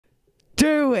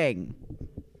doing?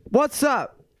 What's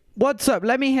up? What's up?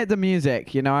 Let me hit the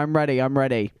music. You know, I'm ready. I'm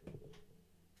ready.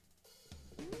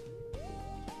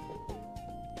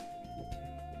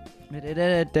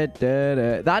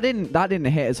 That didn't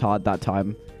hit as hard that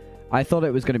time. I thought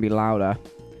it was going to be louder.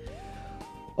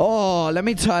 Oh, let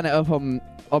me turn it up on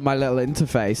my little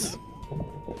interface.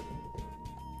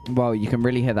 Well, you can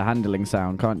really hear the handling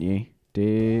sound, can't you?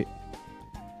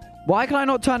 Why can I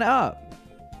not turn it up?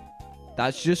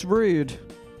 That's just rude.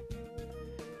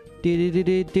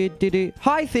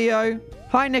 Hi, Theo.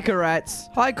 Hi, Nicorettes.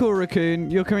 Hi, Cool Raccoon.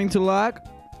 You're coming to lurk?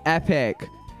 Epic.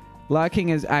 Lurking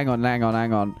is... Hang on.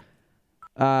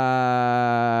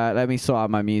 Let me sort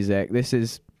out my music. This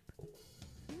is...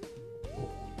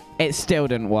 It still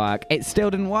didn't work.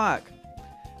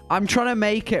 I'm trying to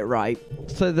make it right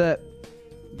so that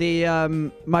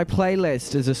my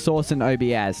playlist is a source in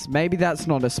OBS. Maybe that's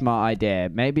not a smart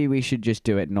idea. Maybe we should just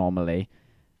do it normally.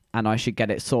 And I should get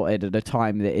it sorted at a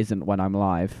time that isn't when I'm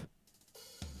live.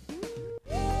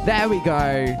 There we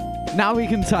go. Now we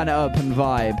can turn it up and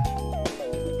vibe.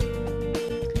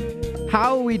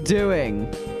 How are we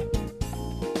doing?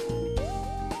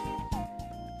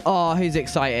 Oh, who's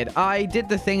excited? I did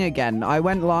the thing again. I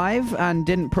went live and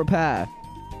didn't prepare.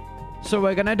 So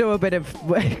we're going to do a bit of...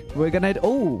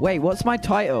 Oh, wait, what's my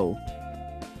title?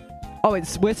 Oh,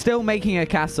 we're still making a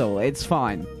castle. It's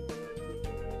fine.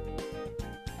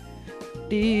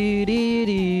 So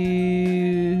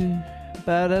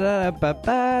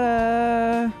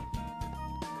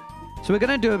we're going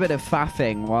to do a bit of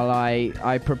faffing while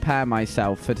I prepare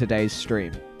myself for today's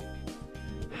stream.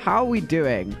 How are we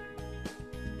doing?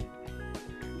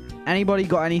 Anybody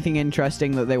got anything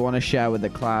interesting that they want to share with the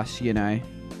class, you know?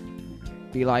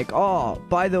 Be like, oh,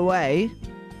 by the way.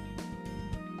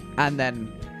 And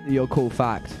then your cool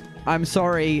fact. I'm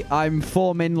sorry, I'm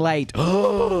 4 min late.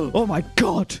 Oh my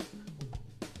god.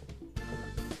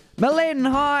 Melin,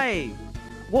 hi.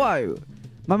 Whoa.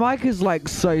 My mic is like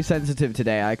so sensitive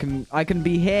today. I can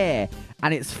be here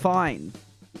and it's fine.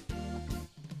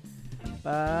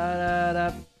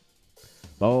 Ba-da-da.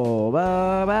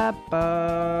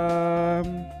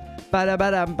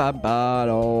 Ba-da-ba-dum.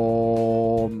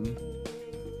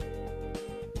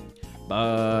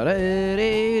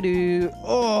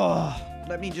 Oh,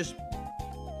 let me just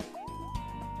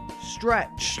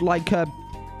stretch like a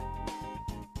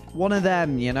one of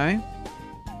them, you know.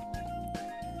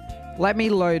 Let me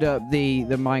load up the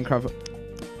Minecraft.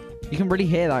 You can really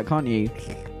hear that, can't you?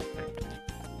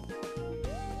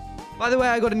 By the way,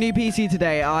 I got a new PC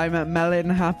today. I'm melon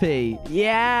happy.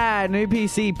 Yeah, new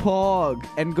PC, Pog.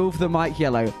 Engulf the mic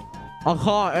yellow. I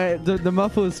can't, the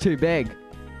muffle's too big.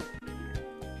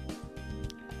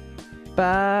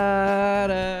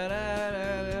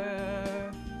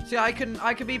 See, I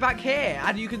can be back here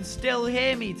and you can still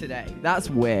hear me today. That's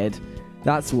weird.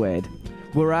 That's weird.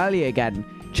 We're early again.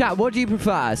 Chat, what do you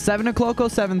prefer? 7 o'clock or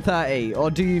 7:30?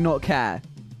 Or do you not care?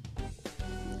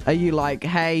 Are you like,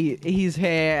 hey, he's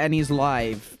here and he's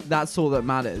live. That's all that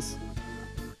matters.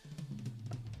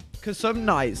 Because some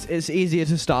nights it's easier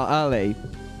to start early.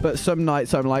 But some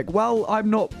nights I'm like, well, I'm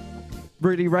not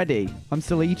really ready. I'm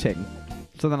still eating.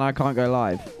 So then I can't go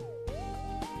live.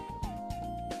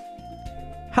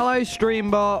 Hello,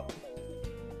 Streambot.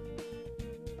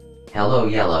 Hello,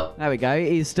 Yellow. There we go.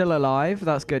 He's still alive.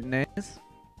 That's good news.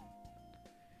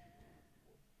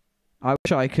 I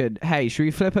wish I could... Hey, should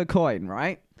we flip a coin,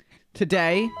 right?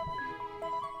 Today...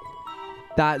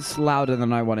 That's louder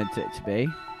than I wanted it to be.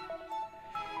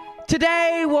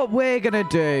 Today, what we're gonna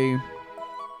do...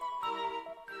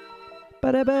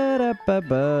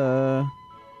 Ba-da-ba-da-ba-ba.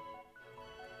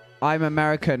 I'm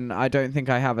American. I don't think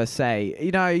I have a say. You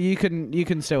know, you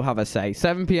can still have a say.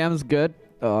 7 p.m.'s good.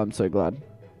 Oh, I'm so glad.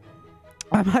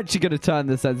 I'm actually going to turn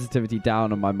the sensitivity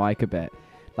down on my mic a bit.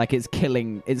 Like it's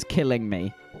killing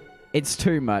me. It's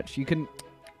too much. You can...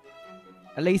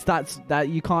 At least that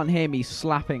you can't hear me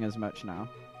slapping as much now.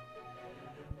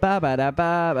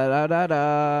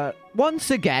 Ba-ba-da-ba-ba-da-da-da. Once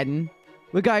again,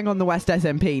 we're going on the West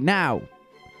SMP. Now,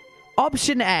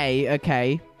 option A,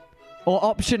 okay, or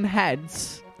option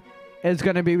heads is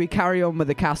going to be we carry on with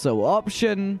the castle.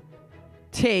 Option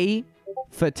T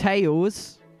for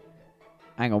tails.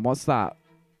 Hang on, what's that?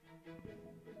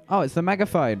 Oh, it's the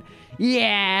megaphone.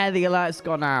 Yeah, the alert's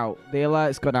gone out. The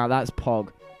alert's gone out. That's Pog.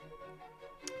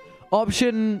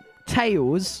 Option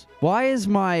tails. Why is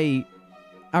my...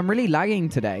 I'm really lagging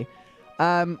today.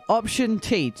 Option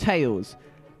T, tails.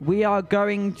 We are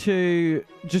going to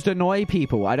just annoy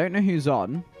people. I don't know who's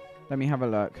on. Let me have a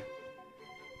look.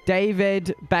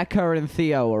 David, Becca, and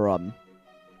Theo are on.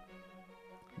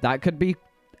 That could be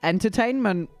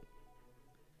entertainment.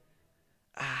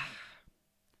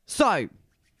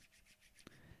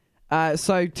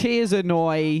 So T is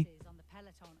annoy.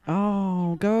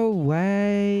 Oh, go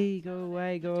away. Go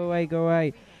away, go away, go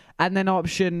away. And then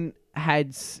option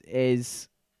heads is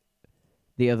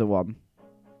the other one.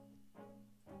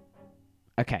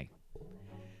 Okay.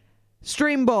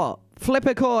 Streambot, flip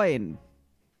a coin.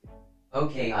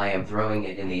 Okay, I am throwing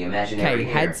it in the imaginary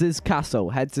Okay, heads is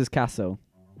castle. Heads is castle.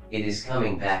 It is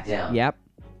coming back down. Yep.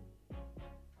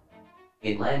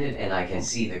 It landed and I can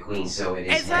see the queen, so it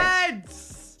is It's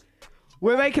heads!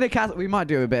 We're making a castle. We might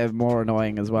do a bit of more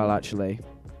annoying as well, actually.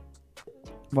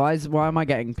 Why am I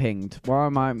getting pinged? Why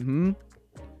am I...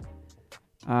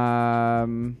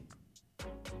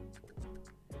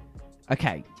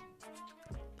 Okay.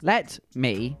 Let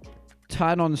me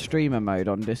turn on streamer mode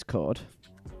on Discord.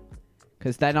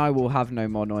 Because then I will have no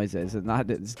more noises. And that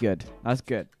is good. That's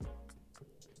good.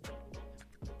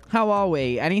 How are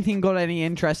we? Anything got any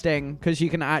interesting? Because you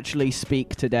can actually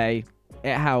speak today.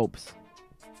 It helps.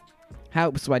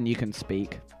 Helps when you can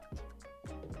speak.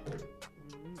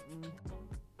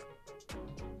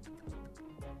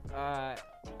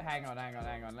 Hang on.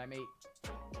 Let me...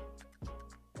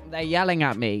 They're yelling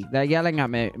at me. They're yelling at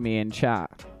me in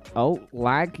chat. Oh,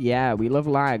 lag? Yeah, we love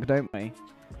lag, don't we?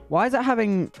 Why is it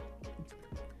having...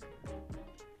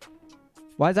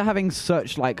 Why is it having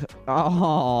such, like...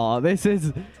 Oh, this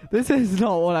is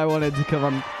not what I wanted to come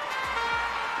on.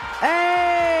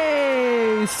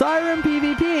 Hey! Siren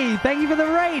PvP! Thank you for the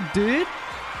raid, dude!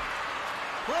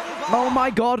 Oh my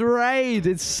god, raid!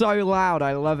 It's so loud.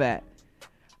 I love it.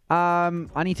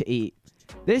 I need to eat.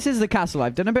 This is the castle.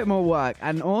 I've done a bit more work.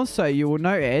 And also, you will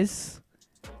notice...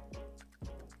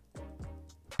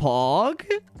 Pog?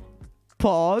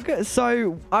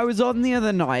 So, I was on the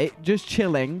other night, just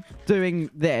chilling, doing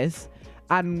this.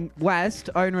 And West,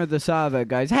 owner of the server,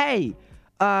 goes, hey,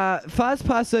 first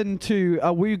person to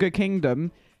Awuga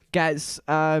Kingdom gets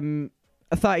 30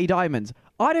 diamonds.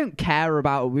 I don't care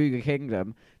about Awuga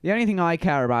Kingdom. The only thing I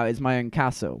care about is my own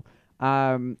castle.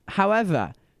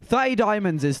 However, 30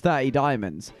 diamonds is 30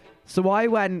 diamonds. So I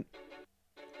went...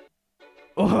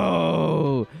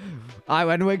 Oh...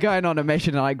 we're going on a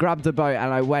mission, and I grabbed a boat,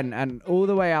 and I went and all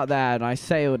the way out there, and I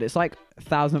sailed. It's like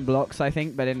 1,000 blocks, I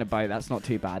think, but in a boat, that's not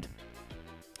too bad.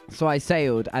 So I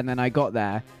sailed, and then I got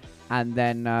there, and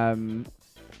then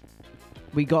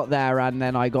we got there, and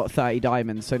then I got 30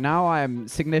 diamonds. So now I am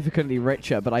significantly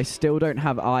richer, but I still don't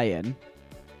have iron.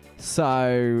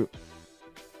 So,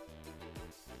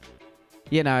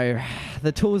 you know,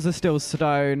 the tools are still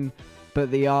stone,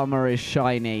 but the armor is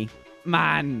shiny.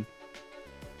 Man!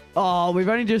 Oh, we've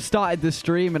only just started the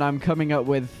stream and I'm coming up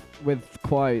with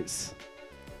quotes.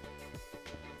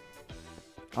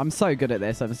 I'm so good at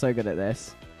this. I'm so good at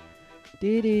this.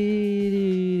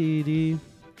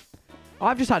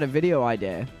 I've just had a video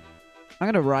idea. I'm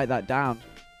going to write that down.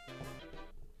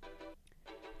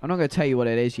 I'm not going to tell you what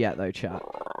it is yet, though, chat.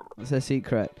 It's a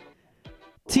secret.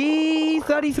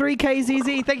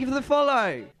 T33KZZ, thank you for the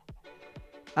follow.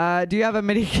 Do you have a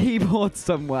MIDI keyboard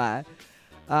somewhere?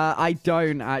 I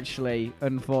don't, actually.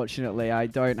 Unfortunately, I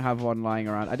don't have one lying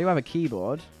around. I do have a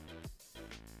keyboard.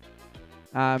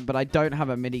 But I don't have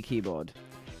a MIDI keyboard.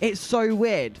 It's so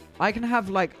weird. I can have,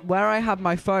 like, where I have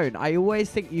my phone. I always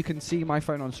think you can see my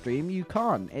phone on stream. You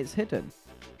can't. It's hidden.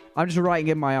 I'm just writing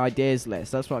in my ideas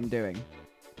list. That's what I'm doing.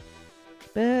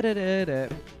 You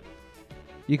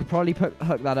could probably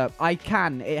hook that up. I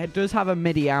can. It does have a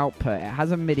MIDI output. It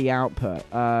has a MIDI output.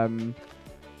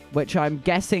 Which I'm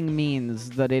guessing means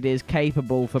that it is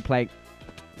capable for playing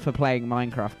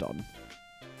Minecraft on.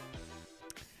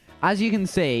 As you can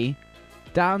see,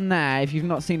 down there, if you've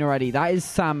not seen already, that is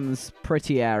Sam's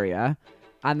pretty area.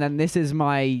 And then this is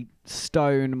my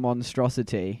stone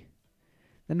monstrosity.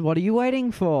 Then what are you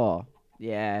waiting for?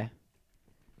 Yeah.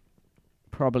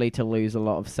 Probably to lose a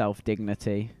lot of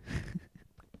self-dignity.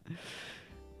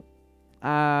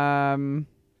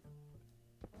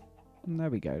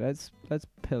 There we go. Let's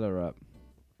pillar up.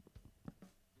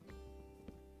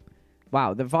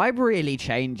 Wow, the vibe really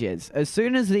changes. As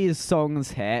soon as these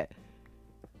songs hit,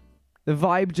 the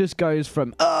vibe just goes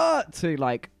from to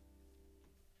like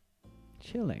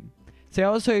chilling. See,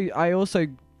 I also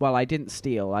well, I didn't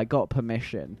steal. I got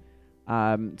permission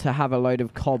to have a load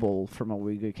of cobble from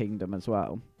Awuga Kingdom as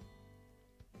well.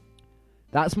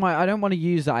 That's I don't want to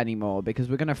use that anymore because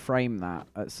we're going to frame that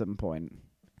at some point.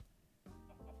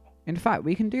 In fact,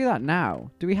 we can do that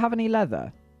now. Do we have any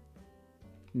leather?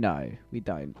 No, we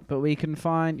don't. But we can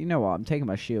find... You know what? I'm taking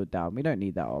my shield down. We don't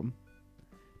need that on.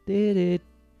 Did it.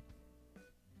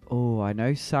 Oh, I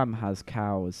know Sam has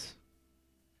cows.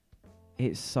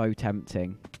 It's so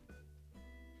tempting.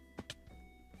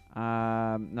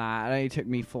 Nah, it only took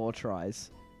me 4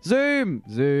 tries. Zoom!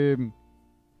 Zoom.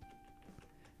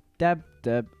 Deb.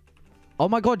 Oh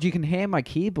my god, you can hear my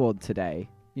keyboard today.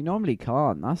 You normally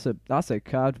can't. That's a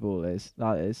curveball,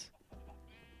 that is.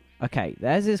 Okay,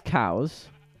 there's his cows.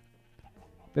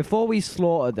 Before we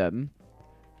slaughter them,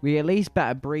 we at least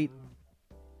better breed...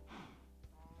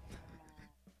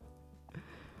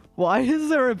 Why is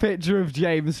there a picture of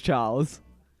James Charles?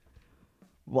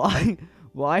 Why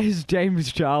is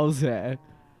James Charles here?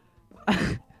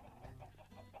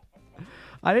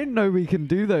 I didn't know we can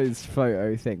do those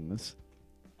photo things.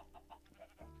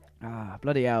 Ah,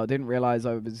 bloody hell. Didn't realise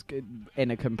I was in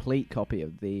a complete copy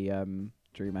of the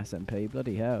Dream SMP.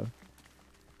 Bloody hell.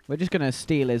 We're just going to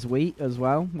steal his wheat as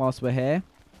well whilst we're here.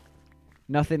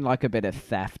 Nothing like a bit of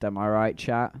theft, am I right,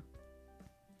 chat?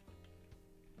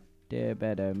 Dear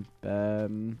bedam.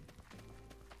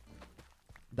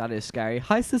 That is scary.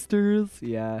 Hi, sisters.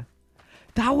 Yeah.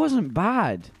 That wasn't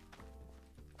bad.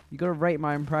 You got to rate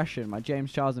my impression, my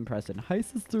James Charles impression. Hi,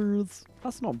 sisters.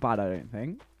 That's not bad, I don't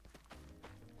think.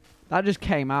 That just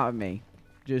came out of me.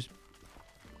 Just,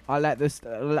 I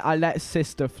let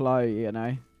sister flow, you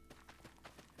know.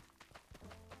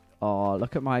 Oh,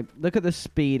 look at the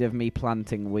speed of me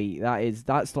planting wheat.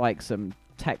 That's like some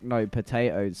techno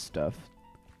potatoes stuff.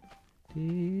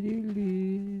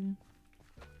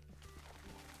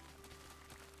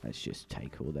 Let's just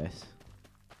take all this.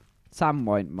 Sam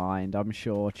won't mind, I'm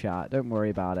sure, chat. Don't worry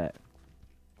about it.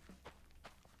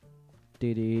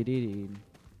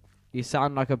 You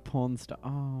sound like a porn star.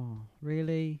 Oh,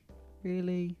 really?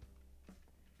 Really?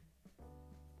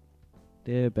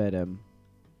 Dear bedam.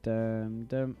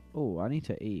 Oh, I need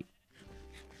to eat.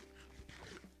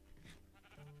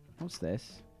 What's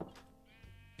this?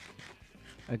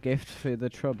 A gift for the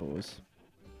troubles.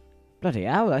 Bloody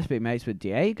hell, let's be mates with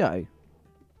Diego.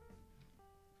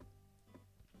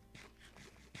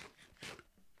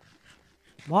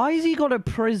 Why has he got a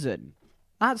prison?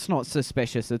 That's not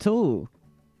suspicious at all.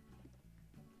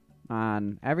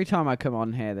 Man, every time I come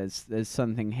on here, there's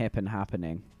something hip and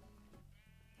happening.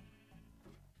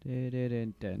 Food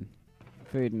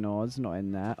and oars, not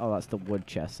in there. Oh, that's the wood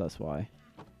chest, that's why.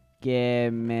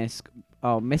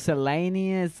 Oh,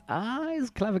 miscellaneous. Ah, he's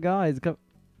a clever guy.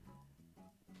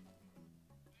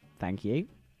 Thank you.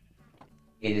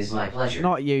 It is my pleasure.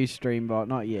 Not you, Streambot,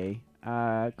 not you.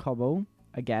 Cobble,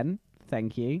 again.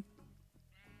 Thank you.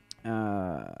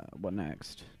 What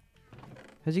next?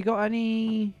 Has he got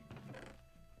any...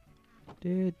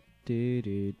 Good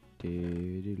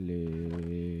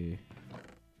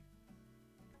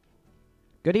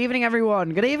evening,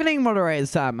 everyone. Good evening, moderator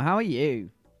Sam. How are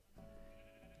you?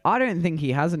 I don't think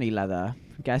he has any leather.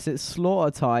 Guess it's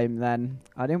slaughter time then.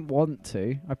 I didn't want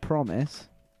to. I promise.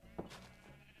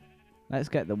 Let's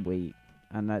get the wheat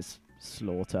and let's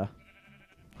slaughter.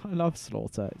 I love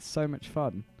slaughter. It's so much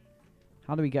fun.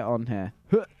 How do we get on here?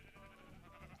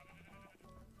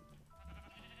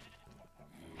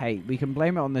 Hey, we can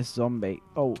blame it on this zombie.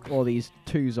 Oh, or these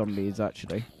 2 zombies,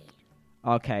 actually.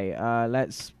 Okay,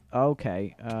 let's...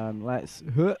 Okay, let's...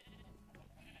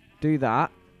 do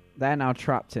that. They're now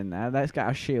trapped in there. Let's get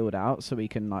our shield out so we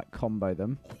can, like, combo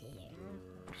them.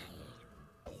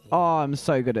 Oh, I'm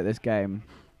so good at this game.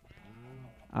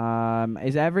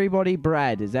 Is everybody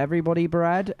bread? Is everybody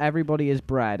bread? Everybody is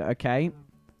bread, okay.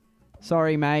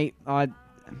 Sorry, mate. I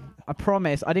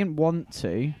promise, I didn't want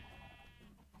to.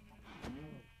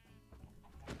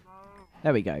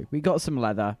 There we go. We got some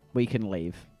leather. We can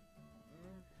leave.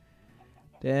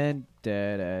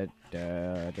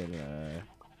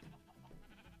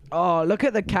 Oh, look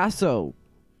at the castle.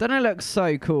 Doesn't it look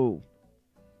so cool?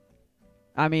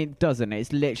 I mean, doesn't it?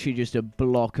 It's literally just a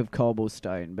block of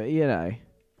cobblestone. But, you know.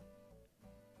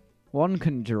 One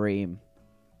can dream.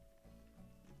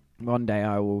 One day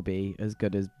I will be as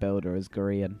good as builder as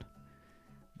Korean.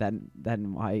 Then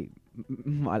my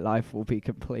life will be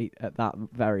complete at that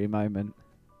very moment.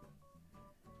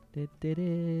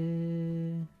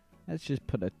 Let's just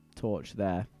put a torch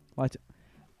there.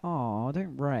 Oh,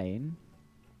 don't rain.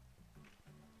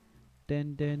 I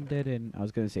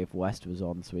was going to see if West was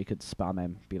on so we could spam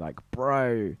him. Be like,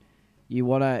 bro, you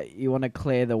wanna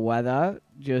clear the weather?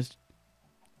 Just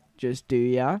do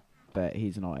ya? But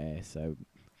he's not here, so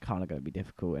kind of going to be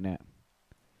difficult, innit?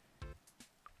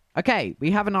 Okay, we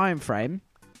have an iron frame.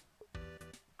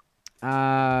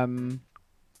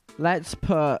 Let's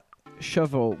put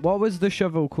shovel. What was the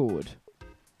shovel called?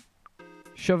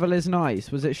 Shovel is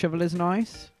nice. Was it shovel is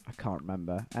nice? I can't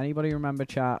remember. Anybody remember,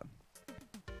 chat?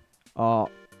 Oh.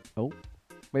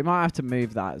 We might have to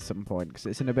move that at some point because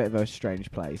it's in a bit of a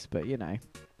strange place, but you know.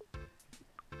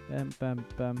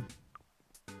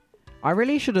 I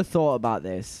really should have thought about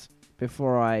this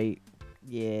before I...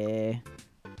 Yeah.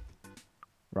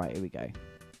 Right, here we go.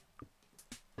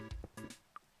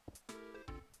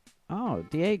 Oh,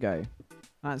 Diego.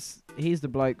 He's the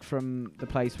bloke from the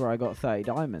place where I got 30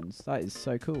 diamonds. That is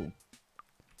so cool.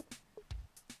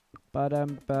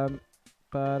 Ba-dum-bum.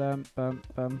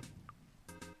 Ba-dum-bum-bum.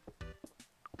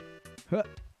 Huh.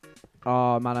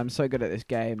 Oh, man, I'm so good at this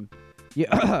game. You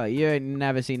ain't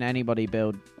never seen anybody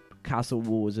build castle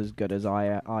walls as good as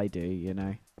I do, you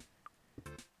know.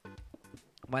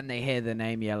 When they hear the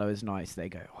name Yellow is Nice, they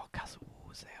go, oh, castle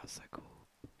walls, they are so cool.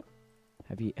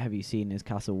 Have you seen his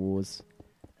castle walls?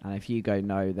 And if you go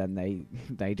no, then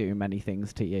they do many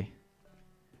things to you.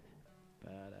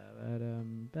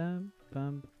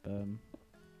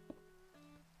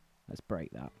 Let's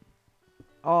break that.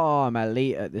 Oh, I'm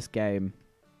elite at this game.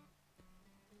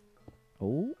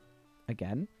 Oh,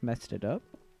 again, messed it up.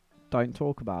 Don't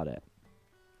talk about it.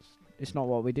 It's not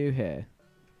what we do here.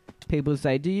 People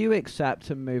say, do you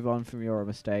accept and move on from your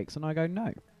mistakes? And I go,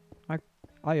 no.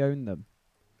 I own them.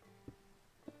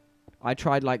 I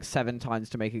tried like 7 times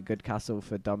to make a good castle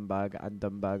for Dumburg and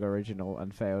Dumburg Original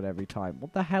and failed every time.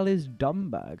 What the hell is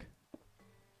Dumburg?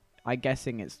 I'm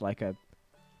guessing it's like a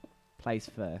place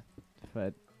for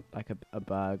like a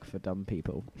burg for dumb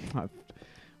people.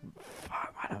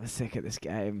 Fuck, man, I'm sick of this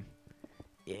game.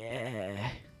 Yeah.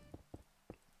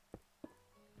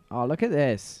 Oh, look at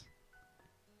this.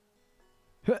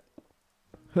 Huh.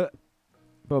 Huh.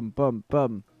 Bum, bum,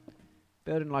 bum.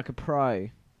 Building like a pro.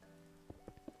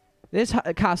 This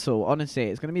castle, honestly,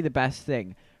 it's going to be the best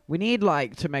thing. We need,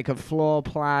 like, to make a floor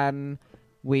plan.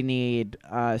 We need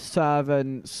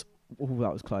servants. Oh,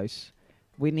 that was close.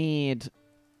 We need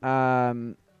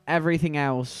everything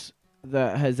else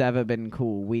that has ever been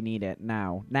cool. We need it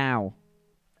now. Now.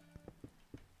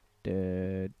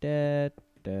 Da, da,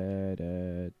 da,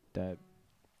 da, da.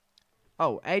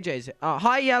 Oh, AJ's.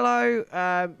 Hi, Yellow.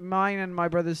 Mine and my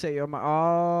brother say you're my...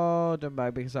 Oh,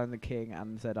 Dumbo, because I'm the king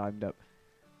and said I'm dumb.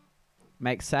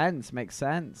 Makes sense. Makes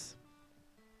sense.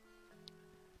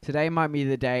 Today might be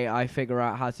the day I figure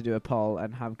out how to do a poll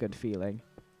and have good feeling.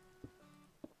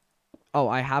 Oh,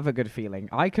 I have a good feeling.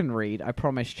 I can read. I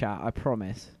promise, chat. I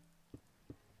promise.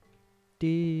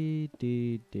 It's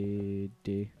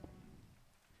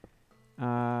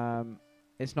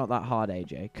not that hard,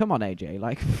 AJ. Come on, AJ.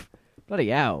 Like, bloody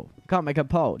hell. Can't make a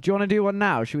poll. Do you want to do one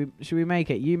now? Should we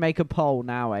make it? You make a poll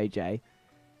now, AJ.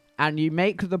 And you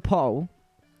make the poll.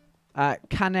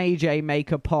 Can AJ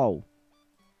make a poll?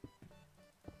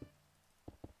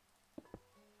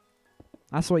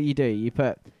 That's what you do. You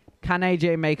put, can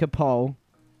AJ make a poll?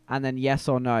 And then yes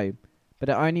or no. But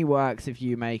it only works if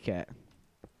you make it.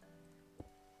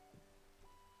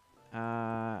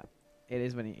 It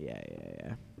is when you...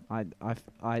 Yeah. I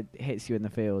hits you in the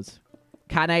fields.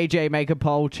 Can AJ make a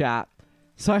poll, chat?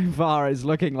 So far, it's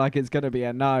looking like it's going to be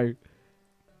a no.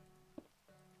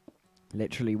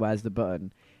 Literally, where's the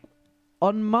button?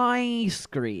 On my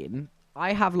screen,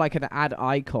 I have like an add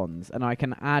icons, and I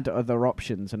can add other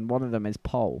options, and one of them is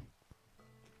poll.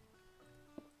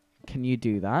 Can you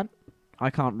do that? I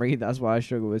can't read. That's why I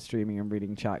struggle with streaming and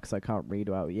reading chat, because I can't read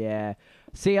well. Yeah.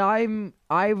 See,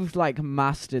 I've like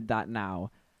mastered that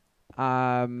now.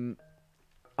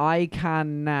 I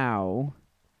can now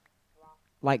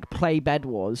like play Bed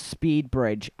Wars, speed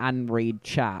bridge, and read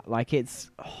chat. Like it's...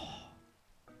 Oh.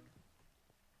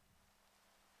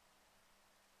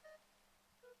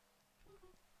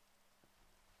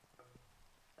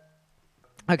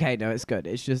 Okay, no, it's good.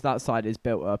 It's just that side is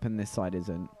built up and this side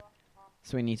isn't.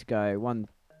 So we need to go 1,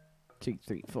 2,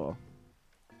 3, 4.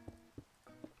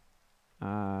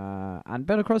 And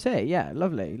build across here. Yeah,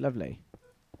 lovely, lovely.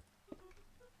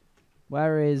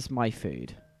 Where is my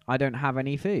food? I don't have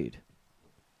any food.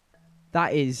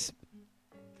 That is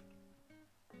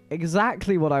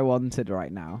exactly what I wanted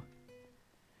right now.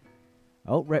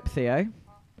 Oh, rip Theo.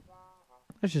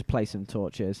 Let's just play some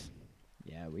torches.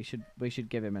 Yeah, we should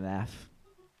give him an F.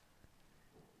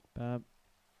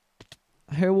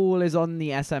 Who all is on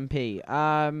the SMP?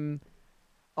 On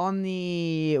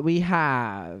the... We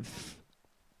have...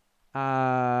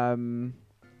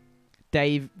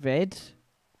 David...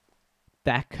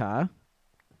 Becca...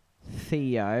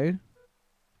 Theo...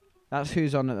 That's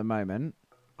who's on at the moment.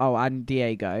 Oh, and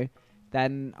Diego.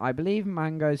 Then, I believe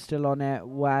Mango's still on it.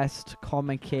 West,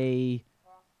 Comickey...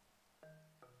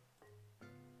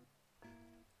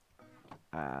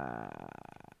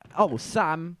 Oh,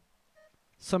 Sam...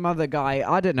 Some other guy,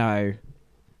 I don't know.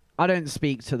 I don't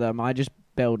speak to them. I just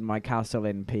build my castle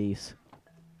in peace.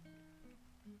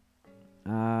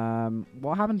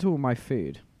 What happened to all my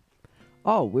food?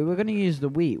 Oh, we were going to use the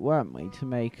wheat, weren't we, to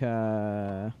make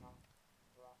that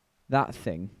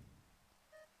thing.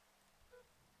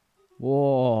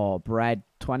 Whoa, bread.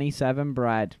 27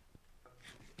 bread.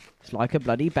 It's like a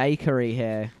bloody bakery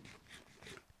here.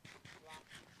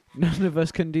 None of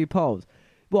us can do polls.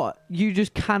 What? You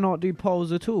just cannot do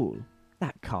polls at all?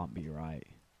 That can't be right.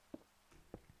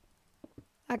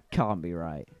 That can't be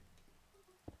right.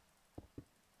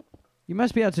 You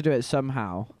must be able to do it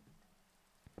somehow.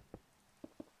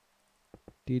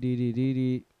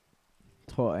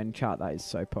 Taught in chat, that is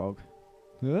so pog.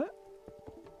 Huh?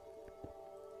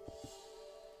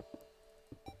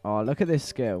 Oh, look at this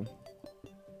skill.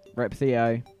 Rip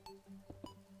Theo.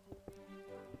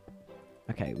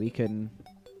 Okay, we can...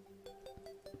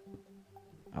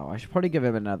 Oh, I should probably give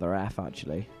him another F,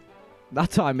 actually.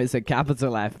 That time it's a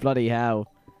capital F. Bloody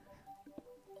hell.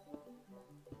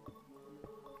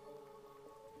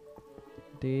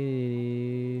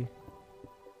 This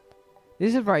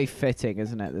is very fitting,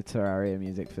 isn't it? The Terraria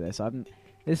music for this.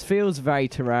 This feels very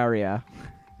Terraria.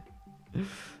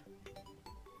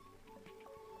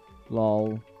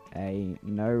 Lol. A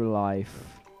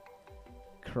no-life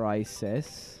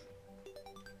crisis.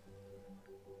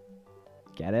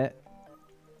 Get it?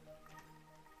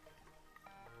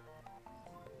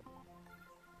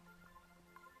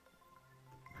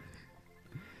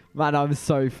 Man, I'm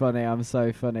so funny. I'm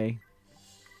so funny.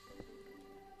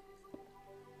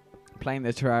 Playing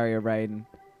the Terraria rain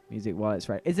music while it's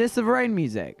rain. Is this the rain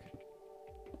music?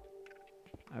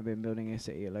 I've been building a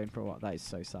city alone for a while. That is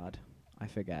so sad. I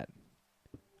forget.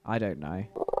 I don't know.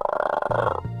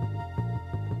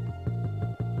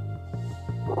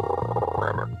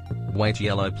 Wait,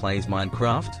 Yellow plays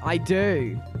Minecraft? I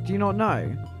do. Do you not know?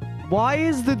 Why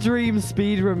is the Dream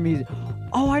speedrun music?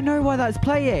 Oh, I know why that's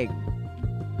playing.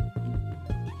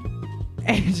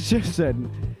 It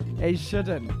shouldn't. It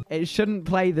shouldn't. It shouldn't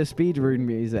play the speedrun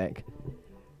music.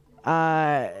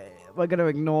 We're going to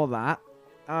ignore that.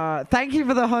 Thank you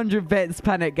for the 100 bits,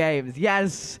 Pennant Games.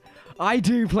 Yes, I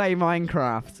do play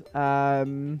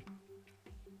Minecraft.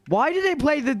 Why did it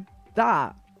play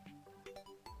that?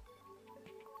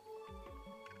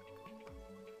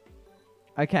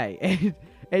 Okay,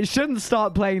 it shouldn't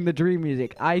start playing the Dream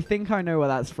music. I think I know where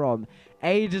that's from.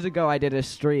 Ages ago, I did a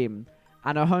stream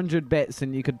and 100 bits,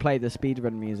 and you could play the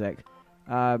speedrun music.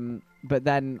 But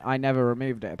then I never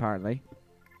removed it, apparently.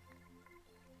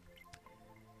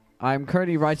 I'm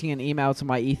currently writing an email to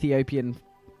my Ethiopian...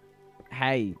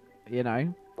 Hey, you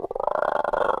know.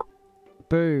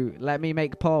 Boo, let me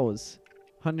make polls.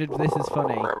 100, this is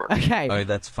funny. Okay. Oh,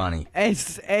 that's funny.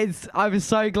 I'm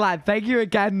so glad. Thank you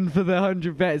again for the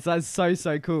 100 bits. That's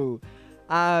so cool.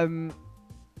 Oh,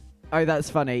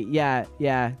 that's funny.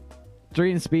 Yeah.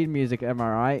 Dream speed music, am I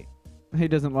right? Who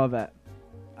doesn't love it?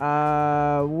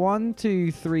 1,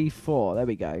 2, 3, 4. There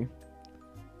we go.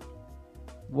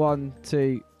 1,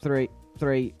 2, 3,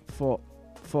 4.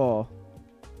 4.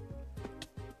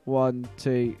 1,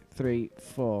 2, 3,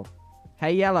 4.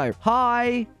 Hey, Yellow.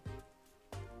 Hi!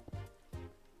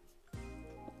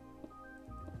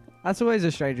 That's always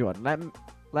a strange one.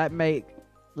 Let me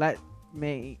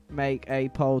make a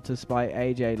poll to spite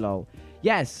AJ lol.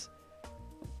 Yes.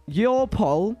 Your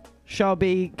poll shall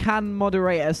be, can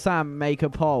moderator Sam make a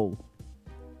poll?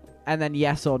 And then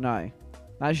yes or no.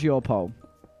 That's your poll.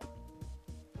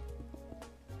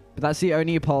 But that's the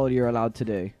only poll you're allowed to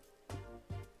do.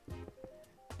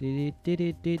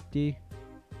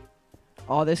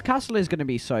 Oh, this castle is going to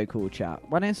be so cool, chat.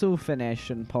 When it's all finished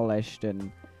and polished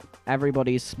and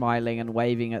everybody's smiling and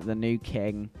waving at the new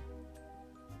king.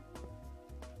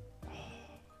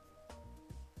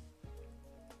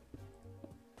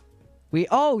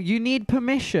 Oh, you need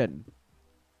permission.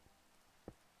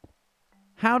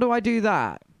 How do I do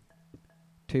that?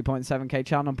 2.7k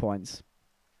channel points.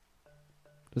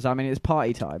 Does that mean it's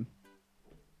party time?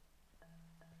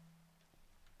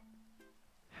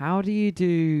 How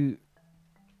do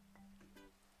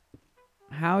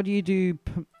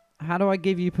I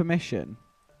give you permission?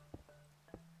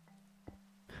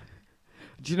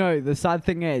 Do you know, the sad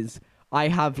thing is, I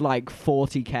have like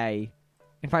 40k.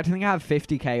 In fact, I think I have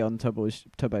 50k on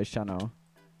Tubbo's channel.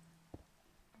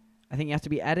 I think you have to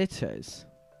be editors.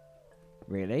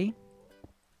 Really?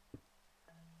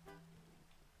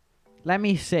 Let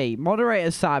me see.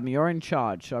 Moderator Sam, you're in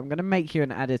charge, so I'm going to make you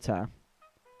an editor.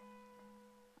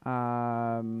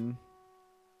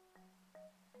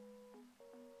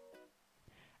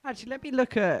 Actually, let me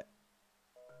look at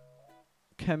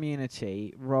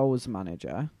community roles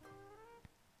manager.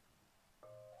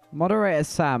 Moderator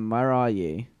Sam, where are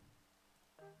you?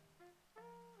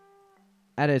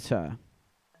 Editor.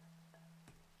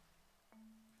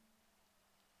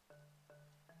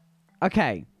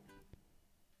 Okay.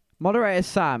 Moderator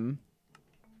Sam.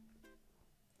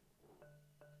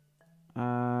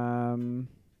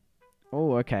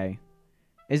 Oh, okay.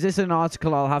 Is this an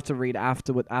article I'll have to read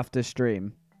after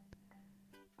stream?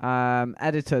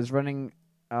 Editors running.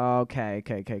 Okay.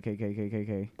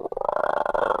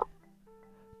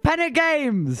 Pennant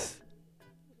Games.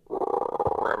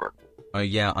 Oh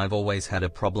yeah, I've always had a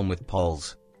problem with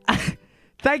polls.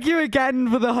 Thank you again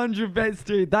for the 100 bits,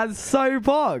 dude. That's so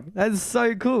pog. That's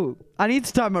so cool. I need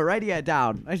to turn my radio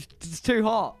down. It's too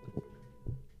hot.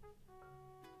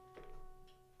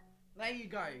 There you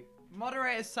go.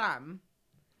 Moderator Sam.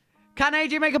 Can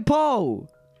AJ make a poll?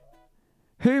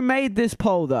 Who made this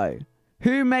poll, though?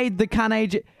 Who made the Can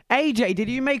AJ... AJ, did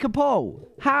you make a poll?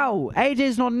 How?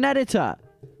 AJ's not an editor.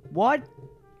 What?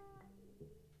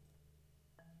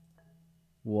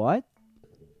 What?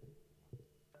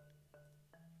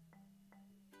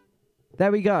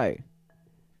 There we go.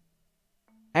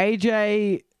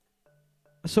 AJ...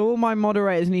 So all my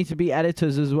moderators need to be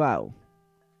editors as well.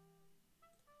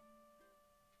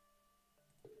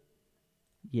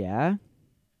 Yeah.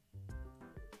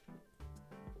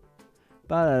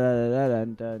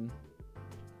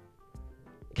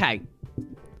 Okay.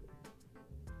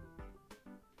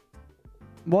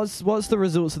 What's the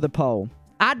results of the poll?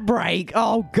 Ad break.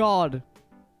 Oh God.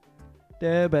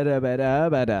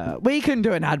 We can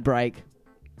do an ad break.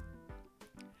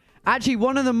 Actually,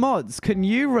 one of the mods, can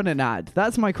you run an ad?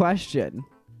 That's my question.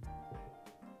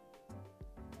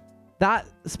 That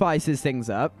spices things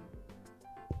up.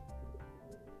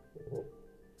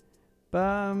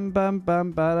 Bum bum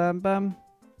bum bum bum.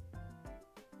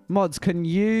 Mods, can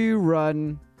you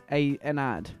run an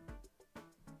ad?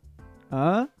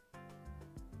 Huh?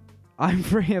 I'm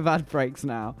free of ad breaks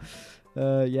now.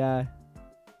 Yeah.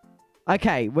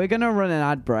 Okay, we're gonna run an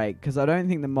ad break because I don't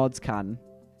think the mods can.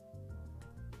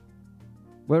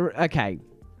 We're okay.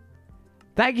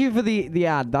 Thank you for the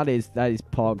ad. That is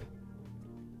pog.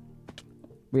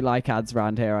 We like ads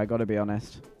around here. I gotta be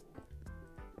honest.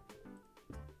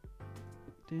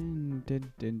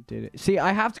 See,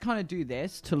 I have to kind of do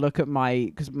this to look at my...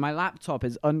 Because my laptop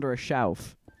is under a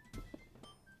shelf.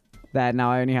 There,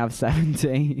 now I only have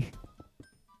 70.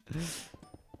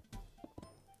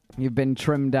 You've been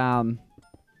trimmed down.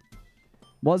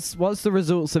 What's the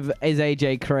results of Is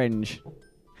AJ cringe?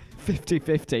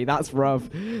 50-50. That's rough.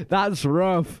 That's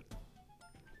rough.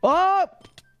 Oh!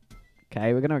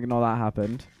 Okay, we're going to ignore that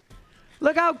happened.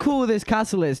 Look how cool this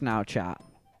castle is now, chat.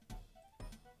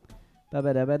 That's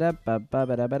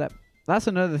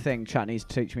another thing chat needs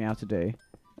to teach me how to do.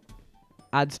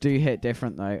 Ads do hit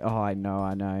different though. Oh, I know.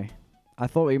 I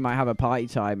thought we might have a party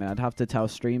time and I'd have to tell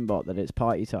Streambot that it's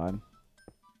party time.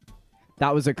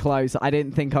 That was a close. I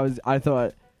didn't think I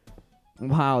thought,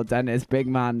 wow, Dennis, big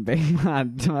man.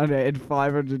 Donated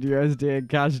 500 USD in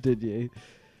cash, did you?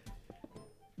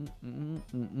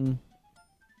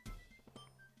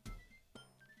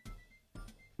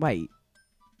 Wait.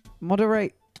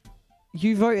 Moderate.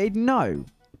 You voted no.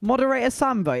 Moderator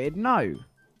Sam voted no.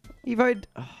 He voted...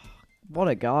 Oh, what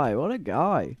a guy. What a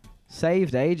guy.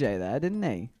 Saved AJ there, didn't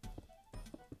he?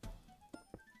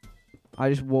 I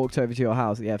just walked over to your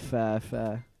house. Yeah, fair.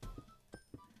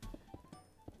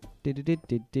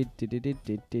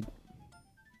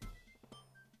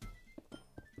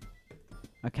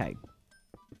 Okay.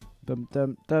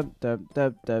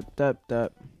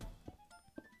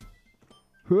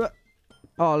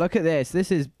 Oh, look at this.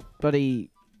 This is bloody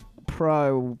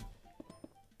pro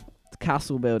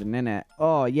castle building, innit?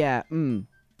 Oh, yeah.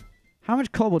 How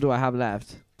much cobble do I have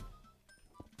left?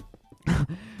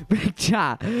 Big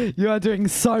chat, you are doing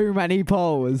so many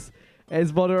polls.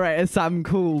 Is moderator Sam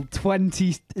cool?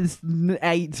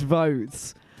 28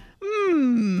 votes.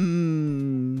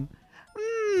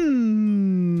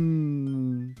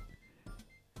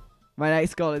 My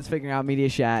next goal is figuring out media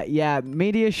share. Yeah,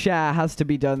 media share has to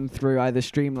be done through either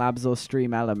Streamlabs or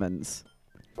Stream Elements.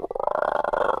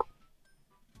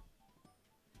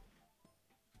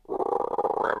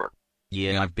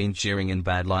 Yeah, I've been cheering in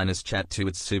Bad Linus chat too.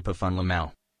 It's super fun,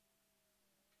 Lamau.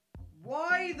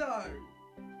 Why though?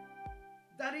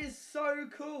 That is so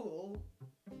cool.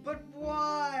 But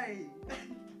why?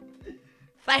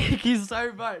 Thank you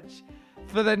so much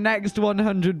for the next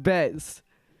 100 bits.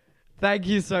 Thank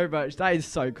you so much. That is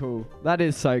so cool. That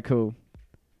is so cool.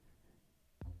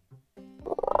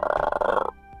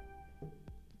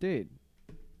 Dude.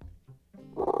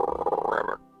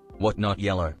 What, not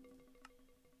yellow?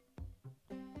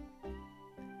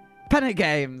 Pennant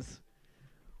Games.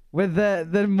 With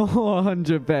the more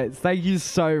 100 bits. Thank you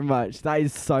so much. That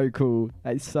is so cool.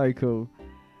 That is so cool.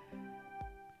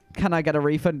 Can I get a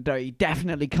refund? No, you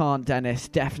definitely can't, Dennis.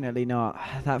 Definitely not.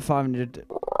 That 500...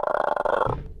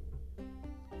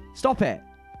 Stop it.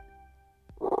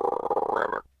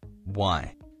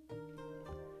 Why?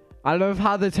 I love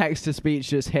how the text-to-speech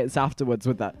just hits afterwards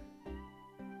with that.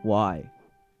 Why?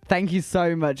 Thank you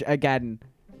so much again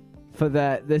for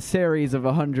the series of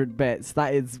 100 bits.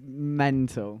 That is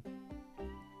mental.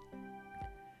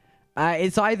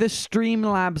 It's either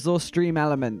Streamlabs or Stream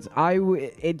Elements.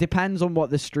 It depends on what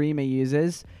the streamer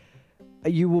uses.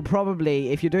 You will probably,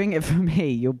 if you're doing it for me,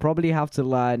 you'll probably have to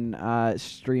learn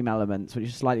Stream Elements, which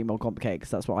is slightly more complicated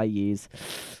because that's what I use.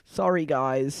 Sorry,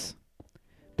 guys.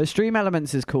 But Stream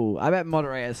Elements is cool. I bet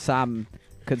moderator Sam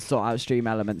could sort out Stream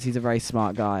Elements. He's a very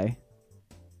smart guy.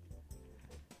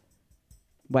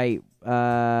 Wait.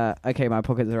 Okay, my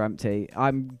pockets are empty.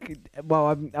 I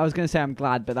was going to say I'm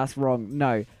glad, but that's wrong.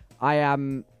 No. I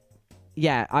am...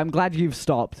 Yeah, I'm glad you've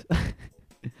stopped.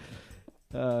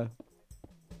 Uh-oh.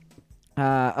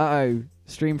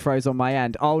 Stream froze on my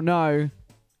end. Oh, no.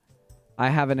 I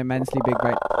have an immensely big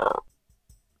brain.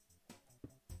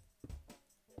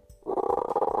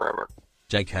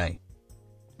 JK.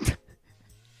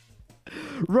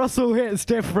 Russell hits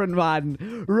different,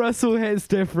 man. Russell hits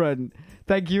different.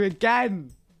 Thank you again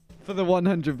for the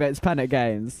 100 bits, Panic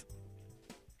Games.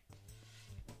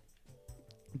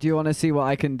 Do you want to see what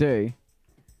I can do?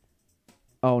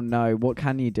 Oh, no. What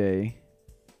can you do?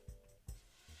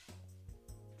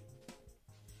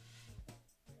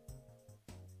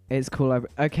 It's cool.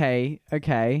 Okay,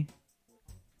 okay.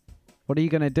 What are you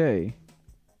going to do?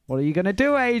 What are you going to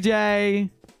do, AJ?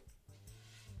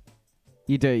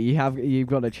 You do. You've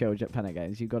got to chill, Panic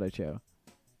Games. You've got to chill.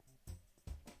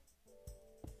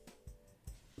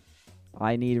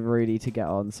 I need Rudy to get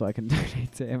on so I can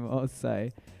donate to him also.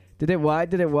 Did it work?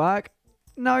 Did it work?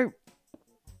 No.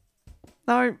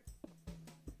 No.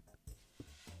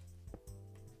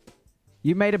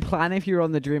 You made a plan if you're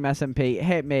on the Dream SMP.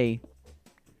 Hit me.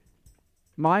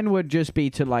 Mine would just be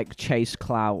to, like, chase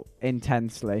clout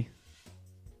intensely.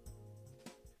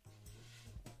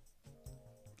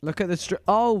 Look at the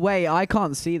oh, wait. I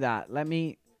can't see that. Let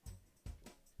me...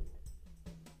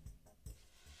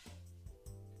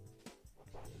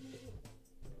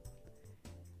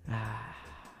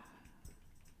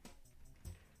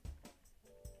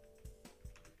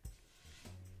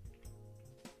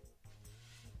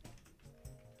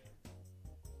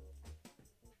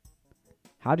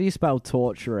 How do you spell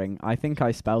torturing? I think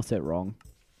I spelt it wrong.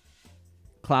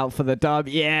 Clout for the dub.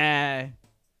 Yeah.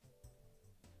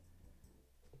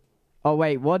 Oh,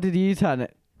 wait. What did you turn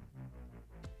it?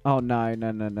 Oh, no.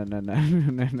 No, no, no, no, no.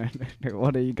 No, no, no.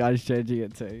 What are you guys changing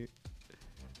it to?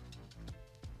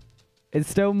 It's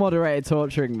still moderated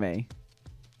torturing me.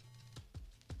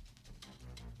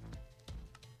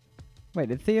 Wait,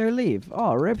 did Theo leave?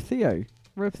 Oh, rip Theo.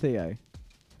 Rip Theo.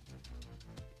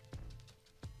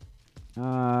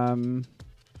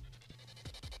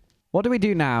 What do we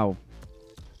do now?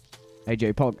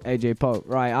 AJ Pog, AJ Pog.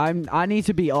 Right, I need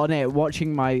to be on it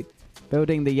watching my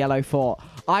building the yellow fort.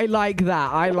 I like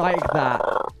that. I like that.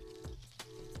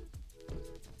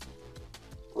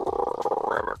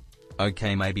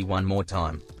 Okay, maybe one more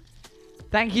time.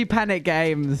 Thank you, Panic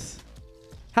Games.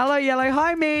 Hello, yellow.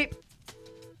 Hi, meat.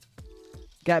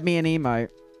 Get me an emote.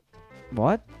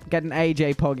 What? Get an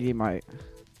AJ Pog emote.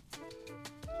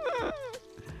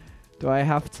 Do I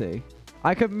have to?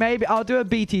 I could maybe... I'll do a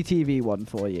BTTV one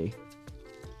for you.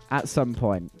 At some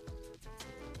point.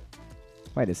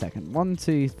 Wait a second. 1,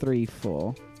 2, 3,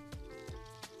 4.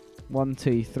 1,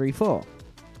 2, 3, 4.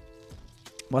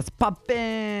 What's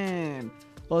poppin'?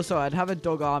 Also, I'd have a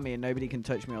dog army and nobody can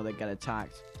touch me or they get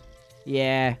attacked.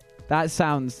 Yeah. That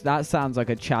sounds like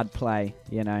a Chad play,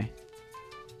 you know.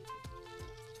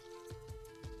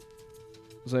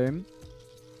 Zoom.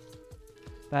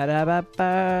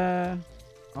 Ba-da-ba-ba.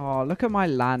 Oh, look at my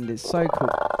land. It's so cool.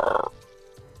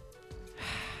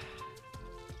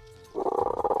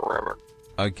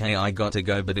 Okay, I gotta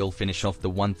go, but it'll finish off the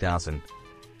 1000.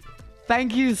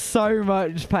 Thank you so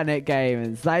much, Panic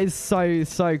Gamers. That is so,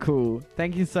 so cool.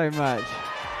 Thank you so much.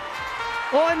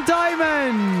 On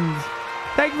Diamond!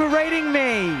 Thank you for rating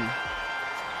me!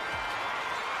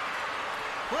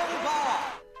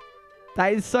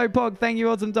 That is so pog. Thank you,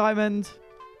 Autumn Diamond.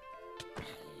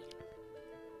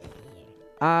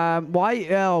 Why?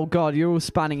 Oh, God. You're all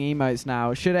spanning emotes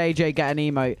now. Should AJ get an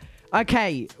emote?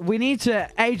 Okay. We need to...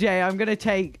 AJ, I'm going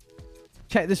to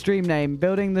check the stream name.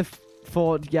 Building the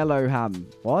Fort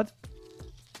Yellowham. What?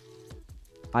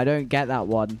 I don't get that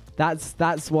one.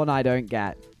 That's one I don't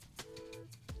get.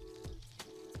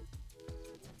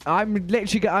 I'm going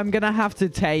to have to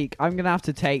take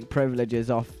privileges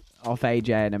off off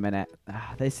AJ in a minute.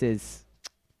 This is...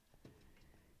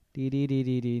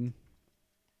 Is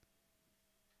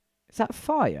that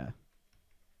fire?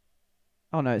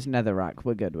 Oh, no, it's netherrack.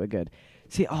 We're good, we're good.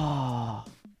 See,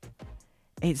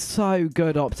 it's so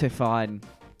good, Optifine.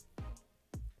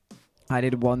 I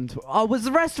did one... Oh, was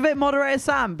the rest of it Moderator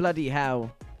Sam? Bloody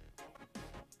hell.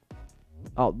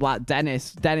 Oh, wow,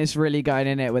 Dennis. Dennis really going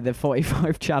in it with the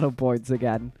 45 channel points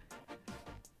again.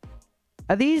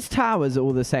 Are these towers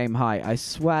all the same height? I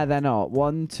swear they're not.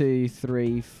 1, 2,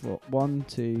 3, 4. 1,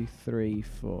 2, 3,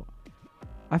 4.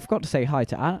 I forgot to say hi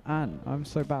to Anne. I'm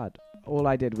so bad. All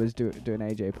I did was do an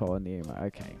AJ poll on the email.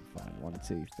 Okay, fine. 1,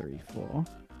 2, 3, 4.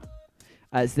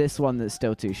 It's this one that's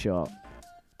still too short.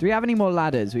 Do we have any more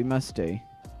ladders? We must do.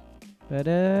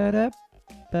 Ba-da-da,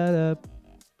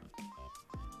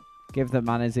 give the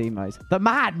man his emos. The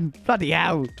man! Bloody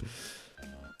hell!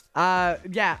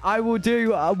 Yeah, I will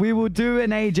do. We will do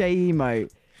an AJ emote.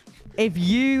 If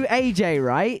you, AJ,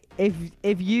 right?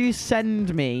 If you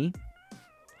send me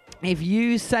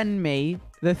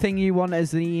the thing you want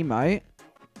as the emote,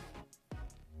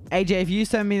 AJ, if you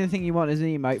send me the thing you want as an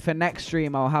emote for next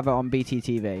stream, I'll have it on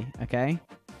BTTV. Okay,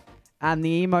 and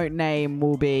the emote name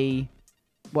will be,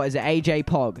 what is it? AJ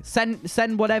Pog.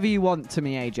 Send whatever you want to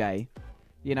me, AJ.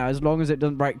 You know, as long as it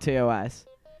doesn't break TOS.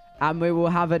 And we will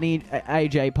have an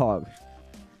AJ Pog.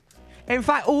 In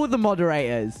fact, all the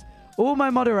moderators, all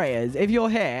my moderators, if you're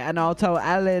here, and I'll tell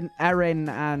Erin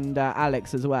and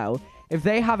Alex as well, if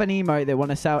they have an emote they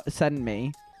want to send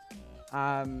me,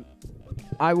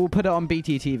 I will put it on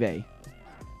BTTV.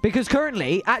 Because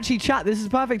currently, actually, chat, this is a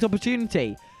perfect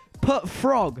opportunity. Put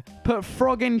frog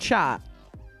in chat.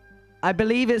 I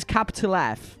believe it's capital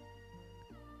F.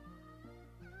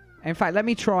 In fact, let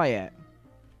me try it.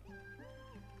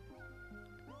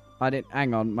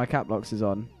 Hang on, my cap locks is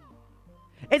on.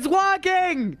 It's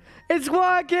working! It's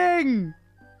working!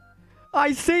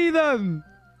 I see them!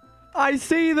 I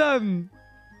see them!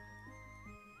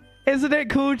 Isn't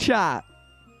it cool, chat?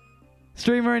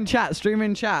 Streamer in chat, streamer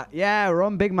in chat. Yeah, we're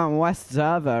on Big Man West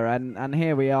server, and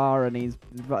here we are, and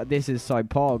this is so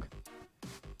pog.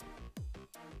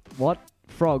 What?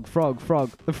 Frog.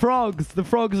 The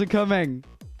frogs are coming.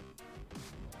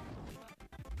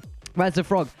 Where's the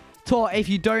frog? Tor, if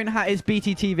you don't have... It's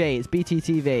BTTV. It's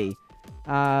BTTV.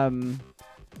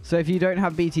 So if you don't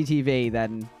have BTTV,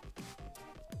 then...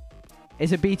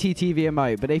 It's a BTTV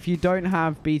emote. But if you don't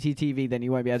have BTTV, then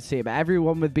you won't be able to see it. But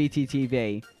everyone with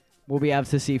BTTV will be able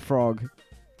to see frog.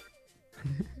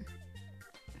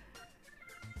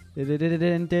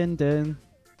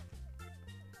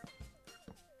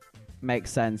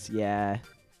 Makes sense, yeah.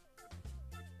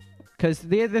 Because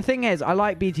the thing is, I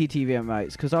like BTTV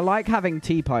emotes because I like having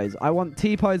T-pose. I want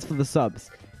T-pose for the subs.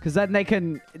 Because then they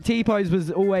can... T-pose was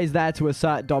always there to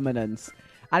assert dominance.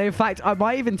 And in fact, I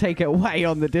might even take it away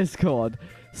on the Discord.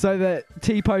 So that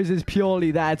T-pose is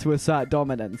purely there to assert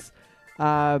dominance.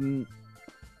 What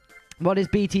is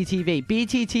BTTV?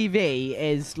 BTTV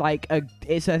is like a...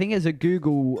 I think it's a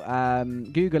Google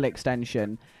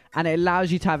extension. And it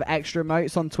allows you to have extra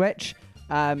emotes on Twitch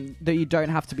that you don't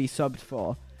have to be subbed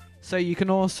for. So you can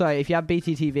also, if you have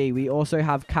BTTV, we also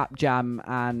have Cap Jam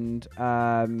and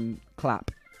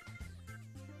Clap.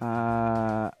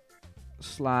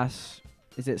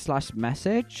 Is it /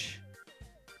 message?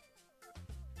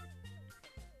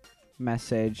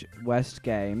 Message West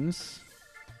Games.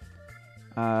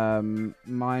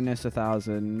 Minus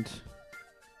 1,000.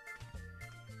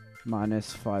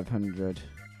 Minus 500.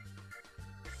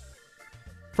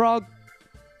 Frog.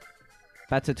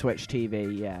 Better Twitch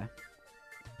TV, yeah.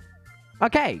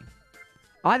 Okay.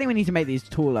 I think we need to make these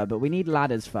taller, but we need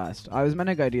ladders first. I was meant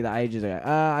to go do that ages ago.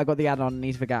 I got the add-on and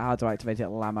need to figure out how to activate it.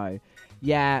 Lamo.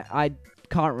 Yeah, I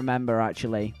can't remember,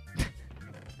 actually.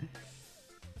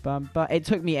 But it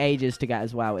took me ages to get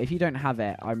as well. If you don't have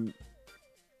it,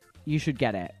 you should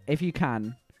get it. If you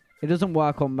can. It doesn't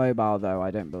work on mobile, though, I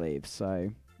don't believe.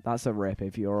 So that's a rip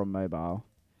if you're on mobile.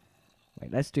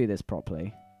 Wait, let's do this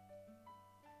properly.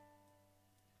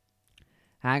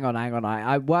 Hang on.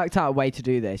 I worked out a way to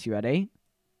do this. You ready?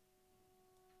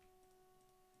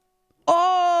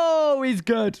 Oh, he's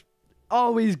good.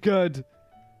 Oh, he's good.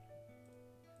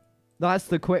 That's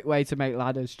the quick way to make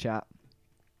ladders, chat.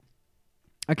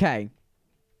 Okay.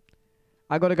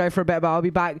 I got to go for a bit, but I'll be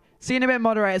back. See you in a bit,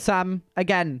 moderator Sam.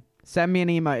 Again, send me an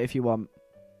emote if you want.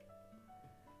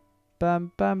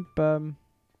 Bum.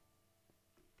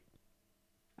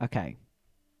 Okay.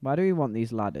 Why do we want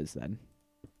these ladders then?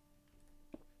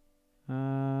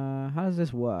 How does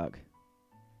this work?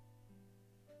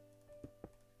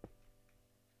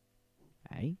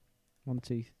 Hey, 1,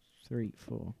 2, 3,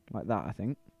 4, like that, I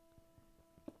think.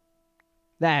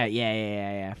 There,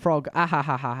 yeah. Frog. Ah ha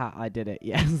ha ha ha. I did it.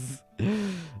 Yes.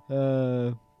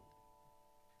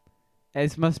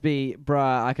 It must be,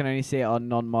 bruh. I can only see it on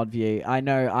non-mod view. I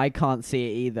know. I can't see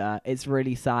it either. It's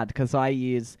really sad because I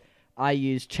use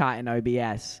chat in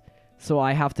OBS, so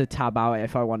I have to tab out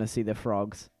if I want to see the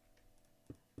frogs.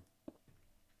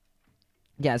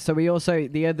 Yeah. So we also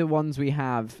the other ones we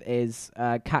have is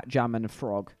Cat Jam and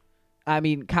Frog. I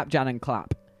mean Cap Jan and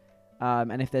Clap.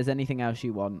 And if there's anything else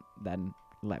you want, then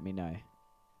let me know.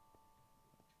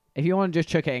 If you want to just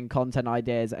chuck it in content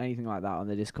ideas, anything like that on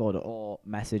the Discord or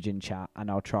message in chat, and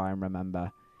I'll try and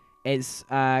remember. It's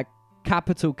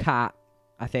capital Cat,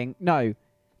 I think. No,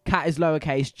 Cat is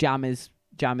lowercase, Jam is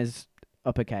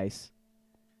uppercase.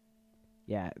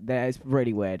 Yeah, it's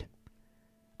really weird.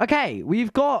 Okay,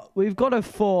 we've got a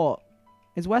fort.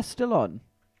 Is Wes still on?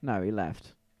 No, he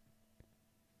left.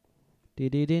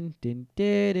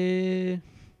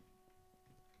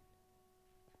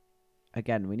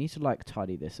 Again, we need to like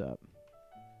tidy this up.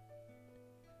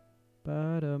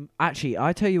 But actually,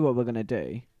 I tell you what we're gonna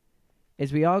do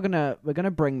is we're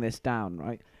gonna bring this down,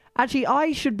 right? Actually,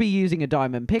 I should be using a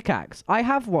diamond pickaxe. I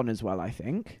have one as well, I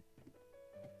think.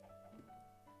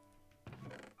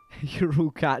 You're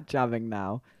all cat jamming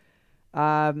now.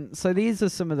 So these are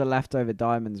some of the leftover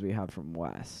diamonds we had from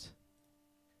West.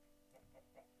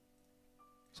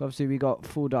 So obviously we got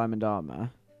full diamond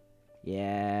armor.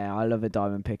 Yeah, I love a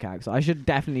diamond pickaxe. I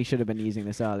definitely should have been using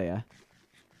this earlier.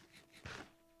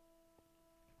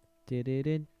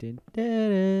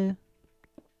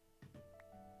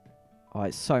 Oh,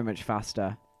 it's so much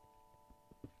faster.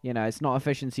 You know, it's not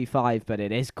efficiency 5, but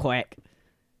it is quick.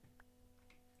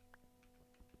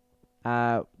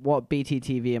 What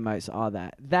BTTV emotes are there?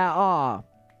 There are.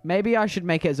 Maybe I should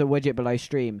make it as a widget below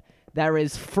stream. There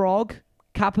is frog,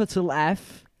 capital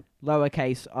F,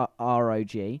 lowercase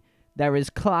ROG. There is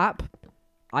clap.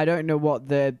 I don't know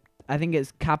what I think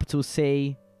it's capital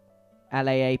C,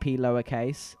 LAAP,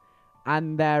 lowercase.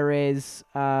 And there is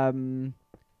cat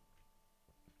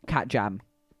jam.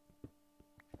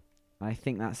 I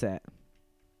think that's it.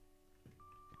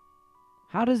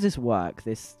 How does this work,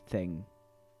 this thing?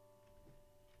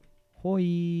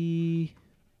 Hoi.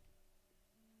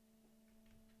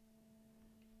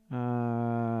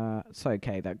 So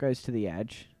okay, that goes to the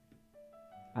edge.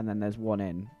 And then there's one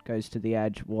in. Goes to the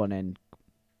edge, one in.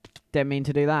 Didn't mean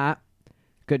to do that.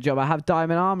 Good job. I have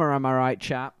diamond armor, am I right,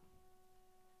 chap?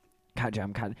 Cat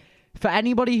jam, cat. For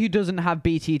anybody who doesn't have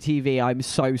BTTV, I'm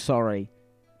so sorry.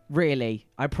 Really.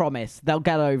 I promise. They'll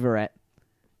get over it.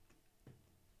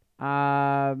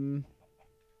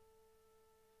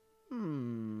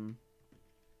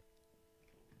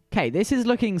 Okay, this is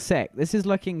looking sick. This is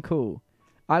looking cool.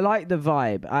 I like the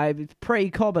vibe. It's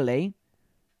pretty cobbly.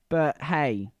 But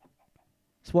hey,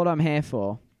 it's what I'm here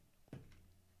for.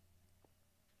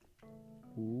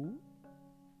 Ooh.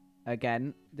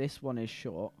 Again, this one is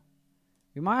short.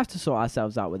 We might have to sort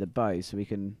ourselves out with a bow so we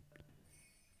can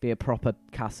be a proper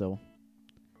castle.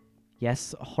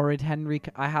 Yes, Horrid Henry.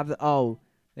 I have the... Oh,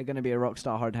 they're going to be a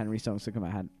Rockstar Horrid Henry song stuck in my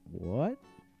head. What?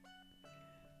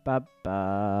 Ba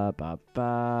ba ba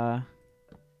ba.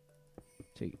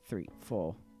 2, 3,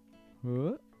 4.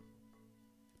 Huh?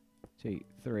 2,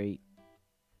 3,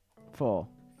 4.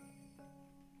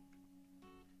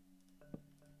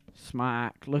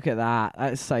 Smack. Look at that.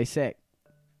 That's so sick.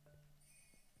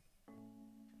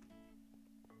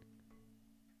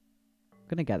 I'm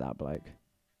gonna get that bloke.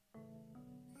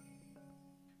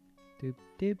 Doop,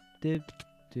 doop, doop,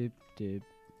 doop, doop.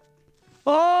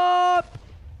 Oh!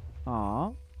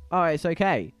 Aw. Oh, it's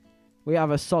okay. We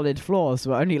have a solid floor, so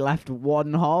we're only left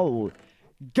one hole.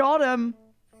 Got him!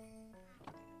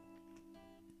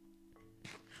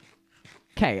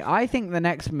 Okay, I think the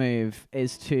next move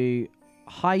is to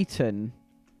heighten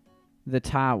the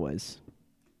towers.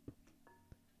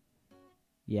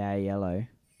 Yeah, yellow.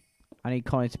 I need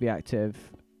Connie to be active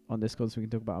on Discord so we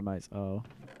can talk about emotes. Oh.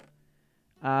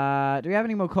 Do we have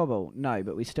any more cobble? No,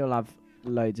 but we still have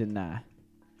loads in there.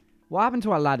 What happened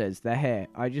to our ladders? They're here.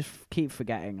 I just keep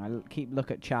forgetting. I keep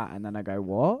look at chat and then I go,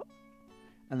 what?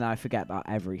 And then I forget about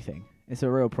everything. It's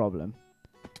a real problem.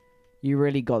 You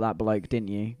really got that bloke, didn't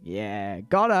you? Yeah.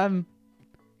 Got him.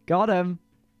 Got him.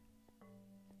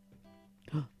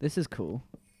 This is cool.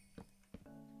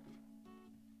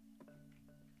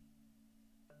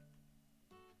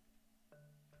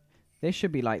 This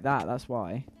should be like that. That's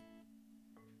why.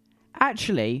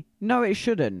 Actually, no, it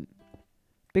shouldn't.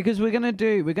 Because we're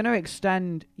gonna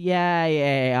extend.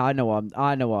 Yeah. I know what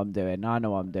I'm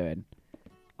doing.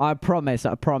 I promise.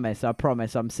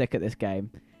 I'm sick at this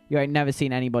game. You ain't never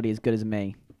seen anybody as good as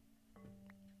me.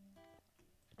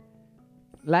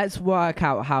 let's work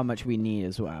out how much we need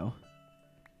as well.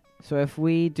 So if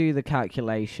we do the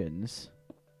calculations,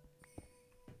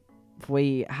 if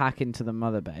we hack into the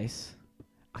mother base,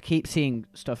 I keep seeing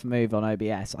stuff move on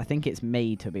OBS. I think it's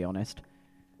me, to be honest,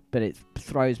 but it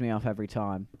throws me off every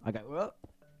time. I go, whoa.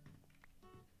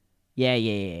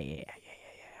 Yeah.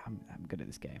 I'm good at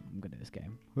this game. I'm good at this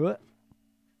game. What?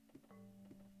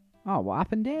 Oh, what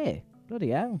happened here? Bloody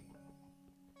hell.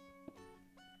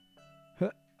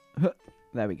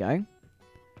 There we go.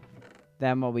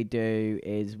 Then what we do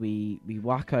is we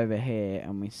whack over here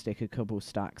and we stick a couple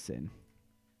stacks in.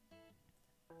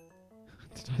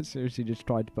 I seriously just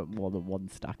tried to put more than one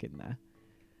stack in there.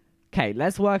 Okay,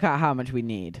 let's work out how much we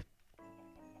need.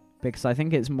 Because I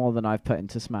think it's more than I've put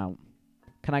into smelt.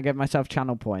 Can I give myself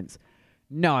channel points?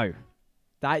 No.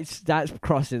 That's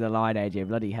crossing the line, AJ.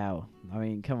 Bloody hell. I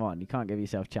mean, come on. You can't give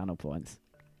yourself channel points.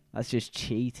 That's just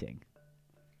cheating.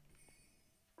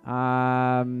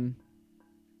 Oh,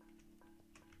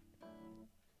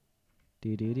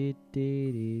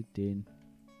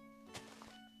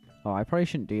 I probably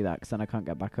shouldn't do that because then I can't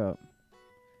get back up.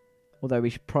 Although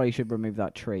we probably should remove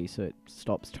that tree so it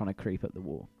stops trying to creep up the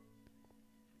wall.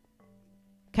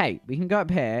 Okay, we can go up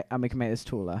here and we can make this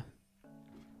taller.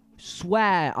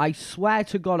 I swear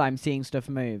to God I'm seeing stuff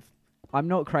move. I'm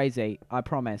not crazy, I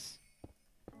promise.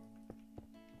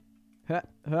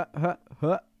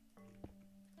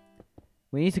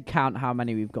 We need to count how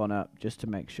many we've gone up just to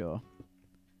make sure.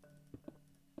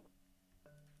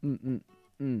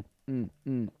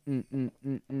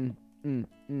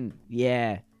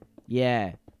 Yeah.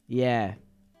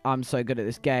 I'm so good at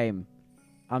this game.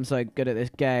 I'm so good at this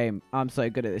game. I'm so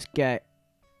good at this game.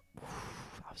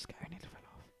 I was going a little bit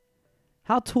off.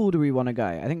 How tall do we want to go?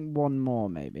 I think one more,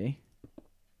 maybe.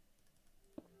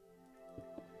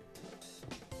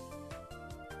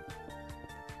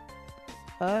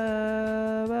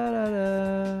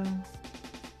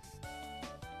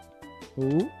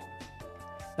 Ooh.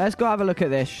 Let's go have a look at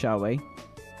this, shall we?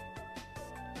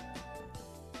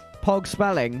 Pog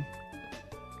spelling.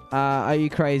 Are you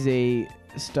crazy?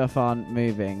 Stuff aren't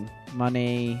moving.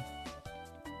 Money.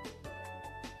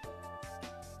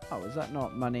 Oh, is that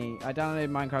not money? I downloaded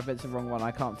Minecraft, it's the wrong one.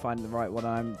 I can't find the right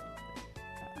one.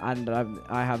 I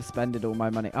have spended all my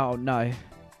money. Oh no.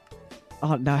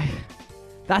 Oh no.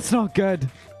 That's not good.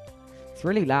 It's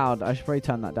really loud. I should probably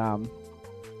turn that down.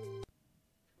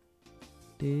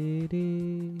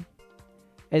 Is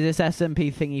this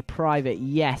SMP thingy private?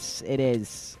 Yes, it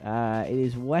is. It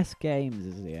is West Games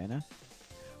is the owner.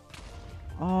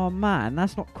 Oh man,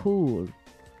 that's not cool.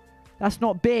 That's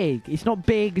not big. It's not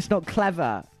big. It's not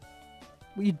clever.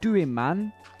 What are you doing,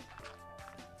 man?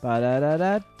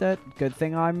 Ba-da-da-da-da. Good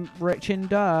thing I'm rich in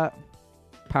dirt.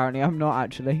 Apparently I'm not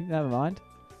actually. Never mind.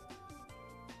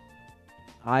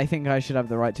 I think I should have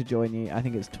the right to join you. I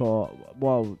think it's Tor.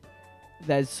 Whoa.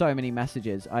 There's so many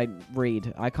messages. I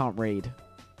can't read.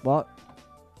 What?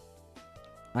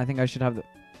 I think I should have the...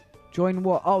 Join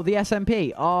what? Oh, the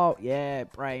SMP. Oh, yeah.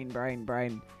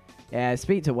 Brain. Yeah,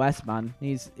 speak to Wes, man.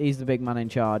 He's the big man in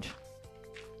charge.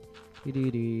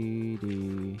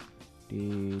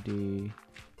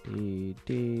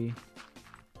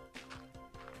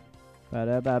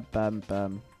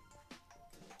 Ba-da-ba-bum-bum.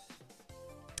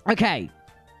 Okay.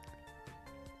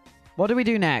 What do we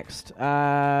do next?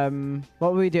 What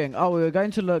were we doing? Oh, we were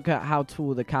going to look at how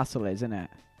tall the castle is, isn't it?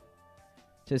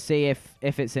 To see if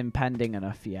it's impending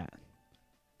enough yet.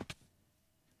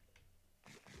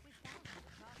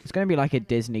 It's going to be like a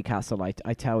Disney castle, I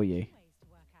tell you.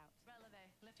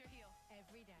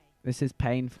 This is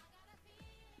painful.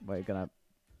 We're going to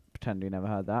pretend we never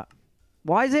heard that.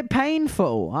 Why is it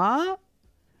painful, huh?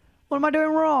 What am I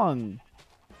doing wrong?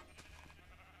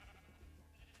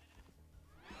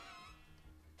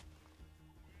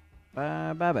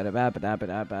 I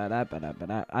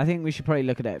think we should probably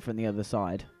look at it from the other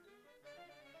side.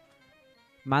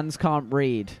 Mans can't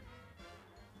read.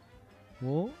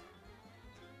 What?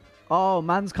 Oh,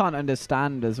 mans can't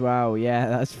understand as well. Yeah,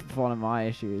 that's one of my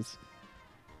issues.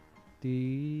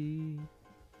 See,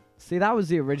 that was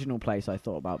the original place I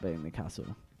thought about being the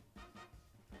castle.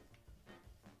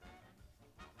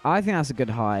 I think that's a good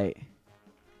height.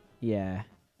 Yeah.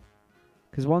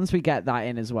 Because once we get that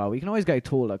in as well, we can always go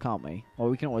taller, can't we? Or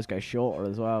we can always go shorter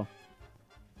as well.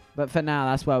 But for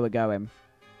now, that's where we're going.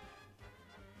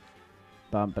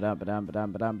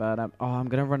 Bum-ba-dum-ba-dum-ba-dum-ba-dum-ba-dum. Oh, I'm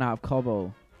going to run out of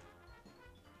cobble.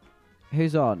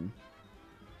 Who's on?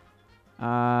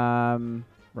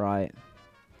 Right.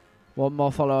 One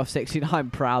more follower of 69. I'm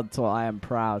proud, so I am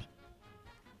proud.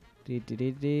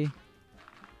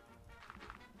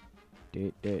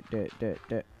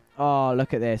 Oh,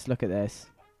 look at this. Look at this.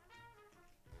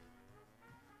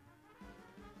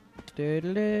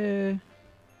 Do-do-do.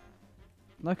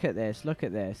 Look at this. Look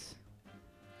at this.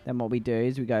 Then what we do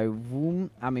is we go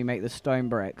boom, and we make the stone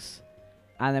bricks.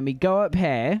 And then we go up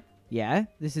here. Yeah,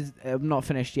 this is not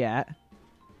finished yet.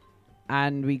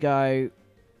 And we go...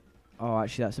 Oh,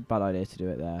 actually, that's a bad idea to do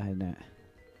it there, isn't it?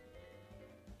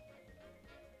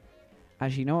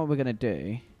 Actually, you know what we're going to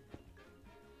do?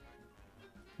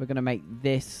 We're going to make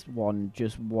this one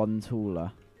just one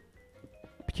taller.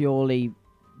 Purely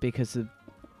because of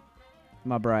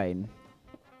my brain.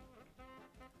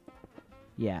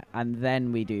 Yeah, and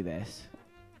then we do this.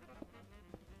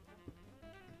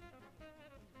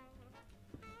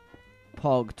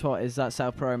 Pog, is that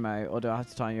self-promo, or do I have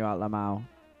to time you out, Lamau?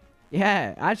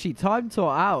 Yeah, actually, time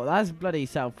taught out. That's bloody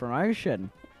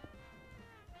self-promotion.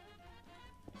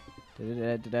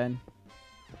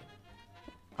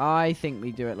 I think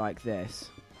we do it like this.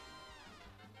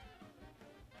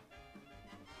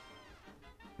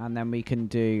 And then we can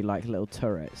do, like, little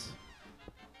turrets.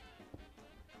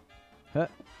 Huh.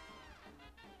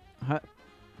 Huh.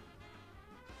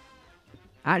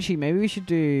 Actually, maybe we should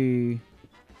do...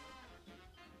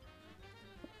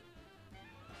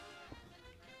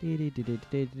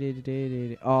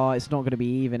 Oh, it's not going to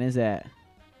be even, is it?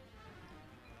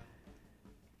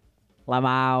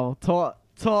 Lamau.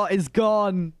 Tort is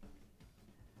gone.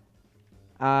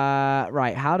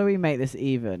 Right, how do we make this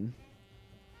even?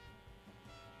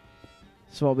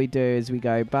 So what we do is we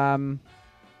go bam,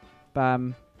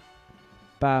 bam,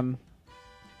 bam,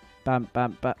 bam,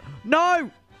 bam, bam. No!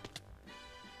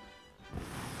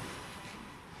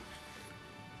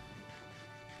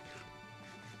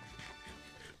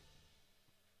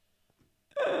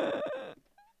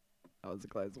 That was a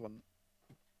close one.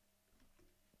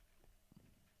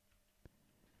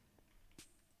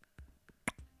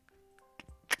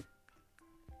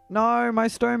 No, my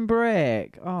stone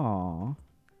brick. Oh.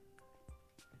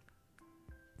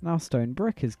 Now stone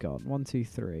brick is gone. 1, 2,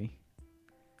 3.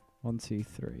 1, 2,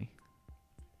 3.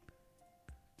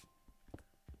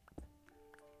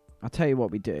 I'll tell you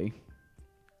what we do.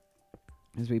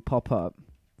 Is we pop up.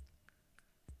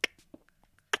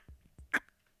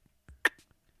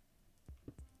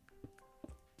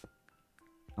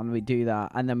 And we do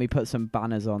that. And then we put some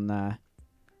banners on there.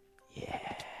 Yeah.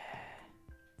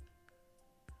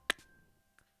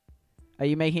 Are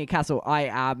you making a castle? I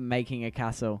am making a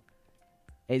castle.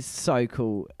 It's so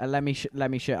cool. Let me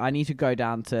show. I need to go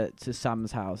down to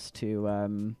Sam's house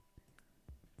to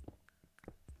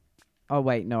Oh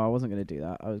wait, no, I wasn't gonna do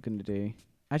that. I was gonna do.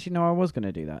 Actually, no, I was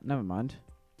gonna do that. Never mind.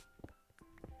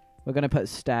 We're gonna put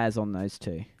stairs on those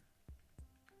two.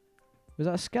 Was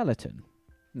that a skeleton?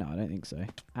 No, I don't think so.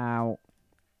 Ow.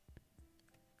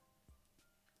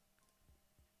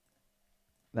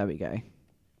 There we go.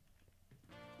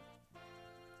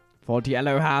 Ford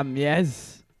yellow ham,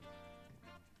 yes.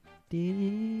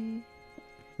 The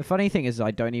funny thing is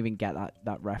I don't even get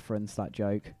that reference, that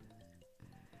joke.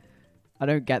 I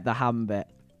don't get the ham bit.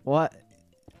 What?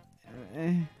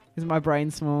 Is my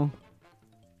brain small?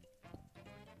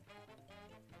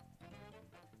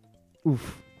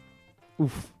 Oof.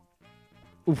 Oof.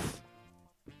 Oof.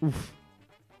 Oof.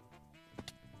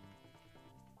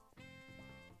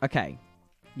 Okay.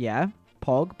 Yeah.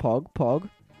 Pog, pog, pog.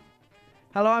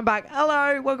 Hello, I'm back.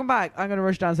 Hello, welcome back. I'm going to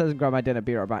rush downstairs and grab my dinner.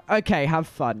 Be right back. Okay, have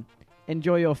fun.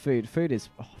 Enjoy your food. Food is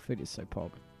so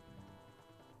pog.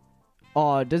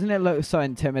 Oh, doesn't it look so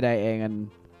intimidating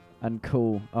and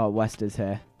cool? Oh, West is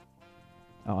here.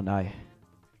 Oh, no.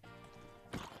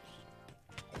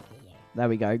 There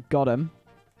we go. Got him.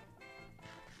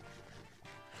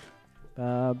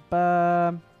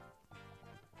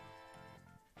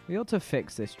 We ought to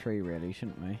fix this tree, really,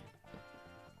 shouldn't we?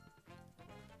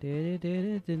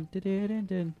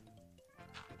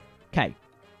 Okay.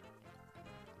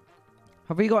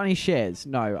 Have we got any shears?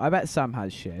 No, I bet Sam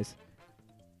has shears.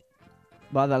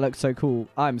 Wow, that looks so cool.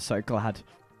 I'm so glad.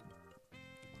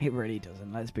 It really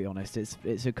doesn't, let's be honest.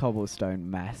 It's a cobblestone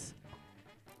mess.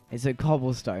 It's a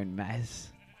cobblestone mess.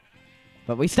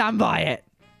 But we stand by it.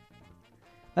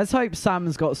 Let's hope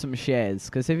Sam's got some shears,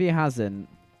 because if he hasn't...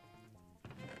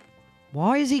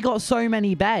 Why has he got so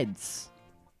many beds?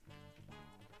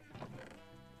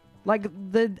 Like,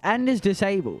 the end is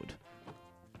disabled.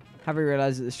 Have we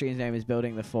realized that the stream's name is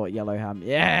Building the Fort Yellowham?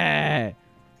 Yeah!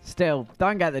 Still,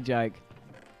 don't get the joke.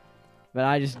 But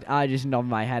I just nod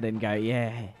my head and go,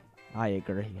 yeah, I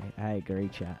agree. I agree,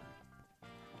 chat.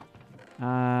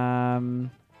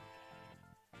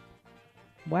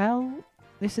 Well,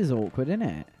 this is awkward, isn't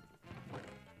it?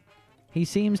 He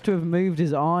seems to have moved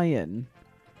his iron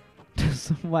to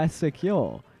somewhere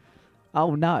secure.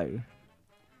 Oh, no.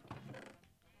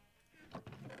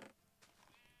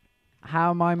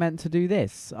 How am I meant to do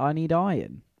this? I need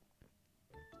iron.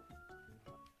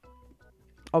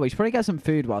 Oh, we should probably get some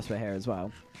food whilst we're here as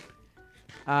well.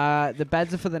 The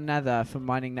beds are for the nether, for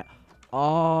mining.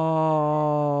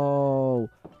 Oh,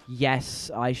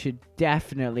 yes. I should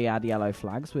definitely add yellow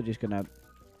flags. We're just gonna.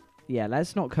 Yeah,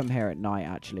 let's not come here at night.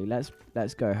 Actually, let's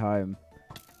go home.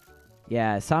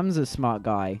 Yeah, Sam's a smart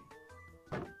guy.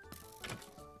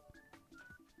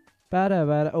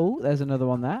 Oh, there's another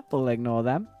one there. We'll ignore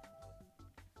them.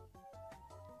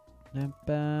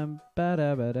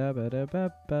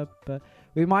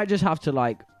 We might just have to,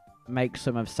 like, make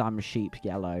some of Sam's sheep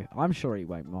yellow. I'm sure he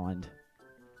won't mind.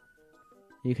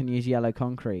 You can use yellow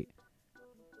concrete.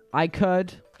 I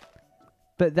could.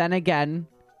 But then again,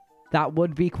 that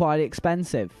would be quite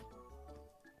expensive.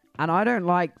 And I don't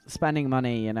like spending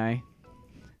money, you know.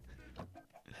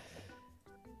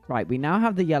 Right, we now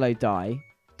have the yellow dye.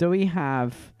 Do we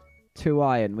have 2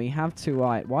 iron? We have 2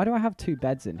 iron. Why do I have 2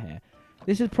 beds in here?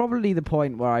 This is probably the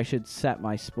point where I should set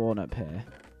my spawn up here.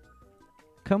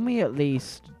 Can we at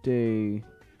least do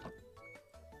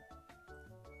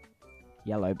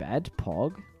yellow bed,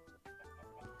 Pog?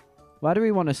 Where do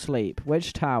we want to sleep?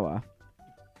 Which tower?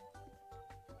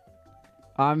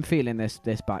 I'm feeling this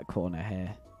back corner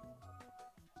here.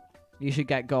 You should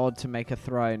get gold to make a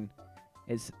throne.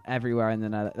 It's everywhere in the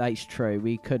nether. That's true.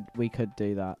 We could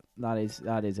do that. That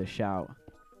is a shout.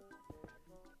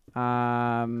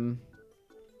 I'm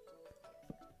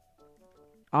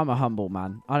a humble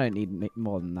man. I don't need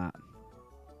more than that.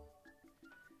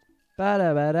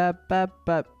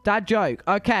 Dad joke.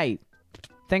 Okay.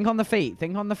 Think on the feet.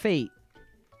 Think on the feet.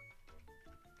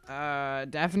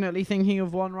 Definitely thinking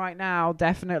of one right now.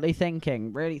 Definitely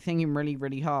thinking. Really thinking really,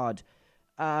 really hard.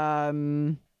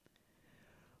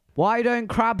 Why don't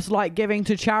crabs like giving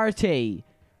to charity?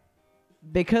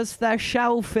 Because they're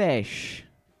shellfish.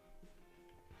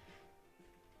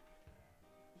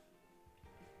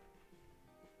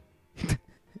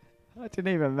 I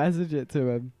didn't even message it to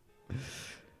him.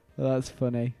 Oh, that's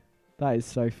funny. That is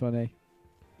so funny.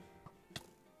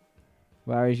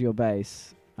 Where is your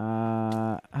base?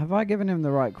 Have I given him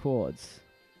the right chords?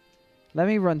 Let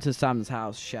me run to Sam's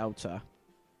house, shelter.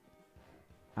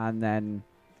 And then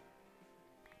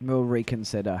we'll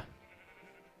reconsider.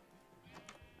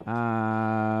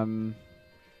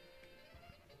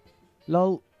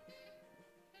 Lol.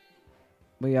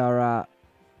 We are at...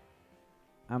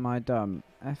 Am I dumb?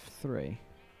 F3.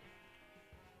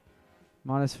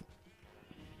 Minus...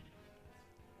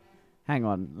 Hang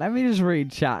on. Let me just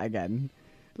read chat again.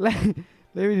 Let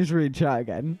me just read chat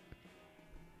again.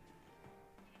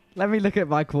 Let me look at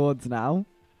my chords now.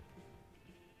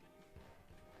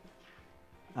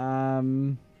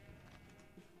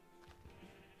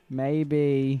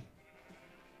 Maybe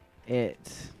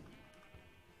it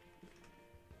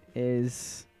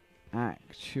is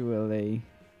actually...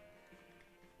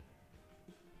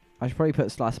 I should probably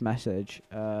put slash message.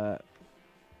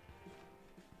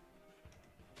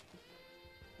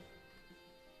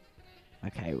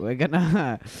 Okay, we're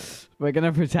gonna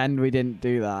pretend we didn't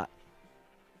do that.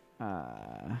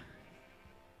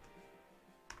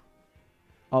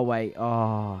 Oh wait,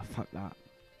 oh fuck that.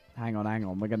 Hang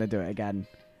on, we're gonna do it again.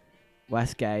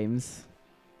 West Games.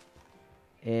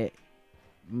 It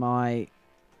might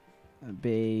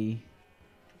be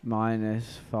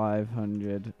minus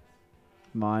 500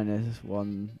 minus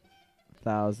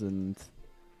 1,000.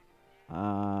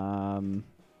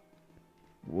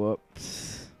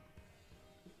 Whoops.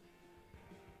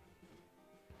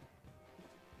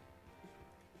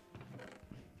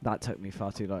 That took me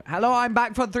far too long. Hello, I'm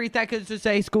back for 3 seconds to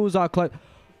say schools are closed.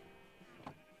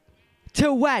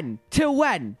 Till when? Till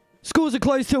when? Schools are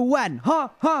closed till when? Huh?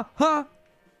 Huh? Huh?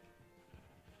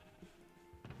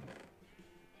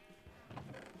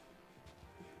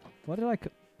 What did I...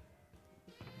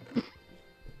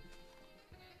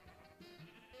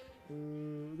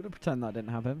 I'm gonna pretend that didn't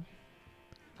happen.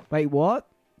 Wait, what?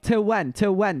 Till when?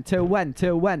 Till when? Till when?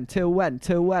 Till when? Till when?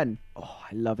 Till when? Oh,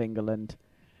 I love England.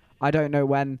 I don't know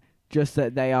when, just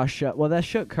that they are shut. Well, they're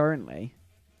shut currently.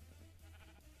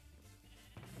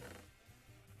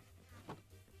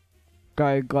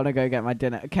 Gotta go get my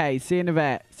dinner. Okay, see you in a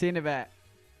bit. See you in a bit.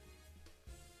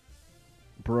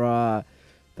 Bruh.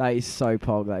 That is so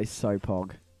pog. That is so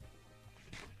pog.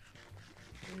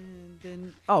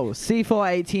 Oh,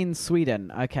 C418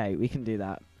 Sweden. Okay, we can do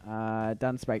that.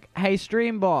 Dance break. Hey,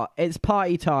 Streambot, it's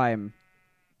party time.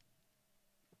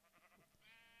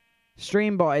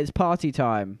 Streambot, it's party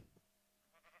time.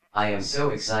 I am so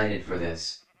excited for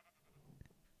this.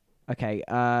 Okay,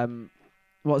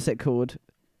 what's it called?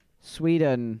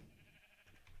 Sweden.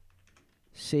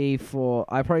 C4.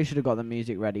 I probably should have got the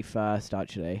music ready first,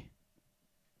 actually.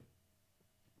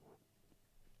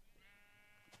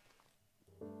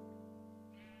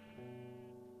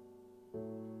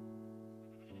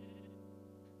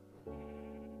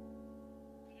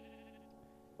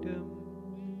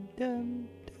 Dum, dum,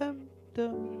 dum,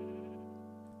 dum.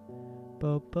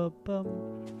 Bum, bum, bum.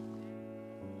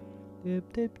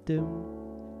 Dip, dip, dum.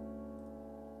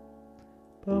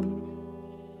 Bum,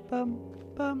 bum,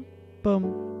 bum, bum.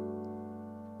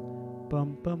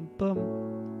 Bum, bum, bum.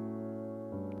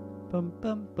 Bum,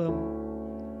 bum, bum.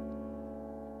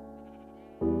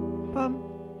 Bum,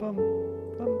 bum,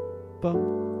 bum, bum.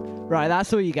 Right,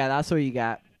 that's all you get. That's all you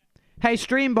get. Hey,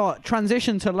 Streambot,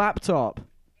 transition to laptop.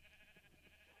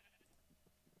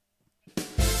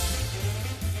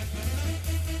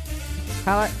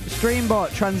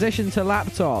 Streambot, transition to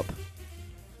laptop.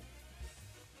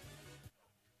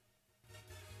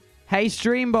 Hey,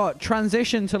 Streambot,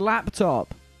 transition to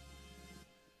laptop.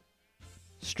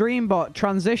 Streambot,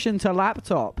 transition to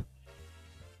laptop.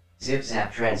 Zip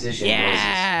zap transition.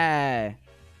 Yeah. Noises.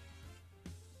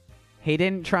 He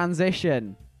didn't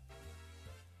transition.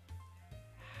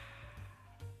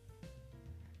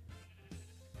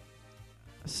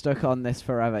 Stuck on this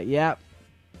forever. Yep.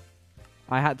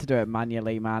 I had to do it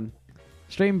manually, man.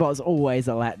 Streambot's always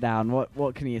a letdown.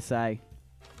 What can you say?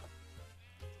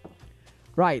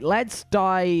 Right, let's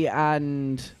die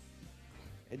and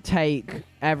take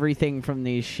everything from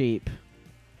these sheep.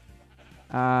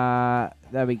 There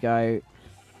we go.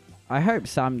 I hope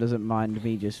Sam doesn't mind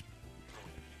me just...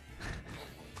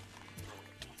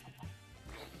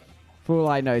 For all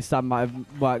I know, Sam might have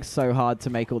worked so hard to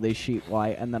make all these sheep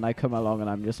white, and then I come along and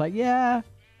I'm just like, yeah,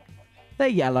 they're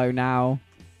yellow now.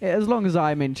 As long as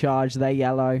I'm in charge, they're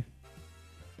yellow.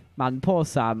 Man, poor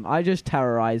Sam. I just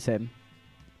terrorize him.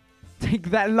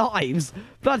 Take their lives.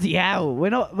 Bloody hell. We're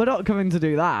not coming to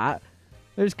do that.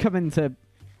 We're just coming to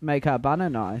make our banner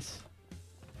nice.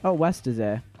 Oh, West is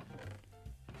here.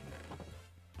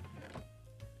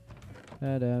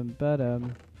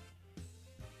 Ba-dum.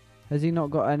 Has he not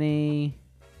got any...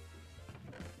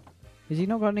 Has he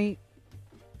not got any...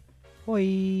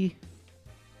 Oi.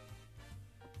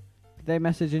 Did they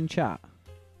message in chat?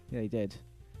 Yeah, he did.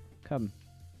 Come.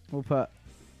 We'll put...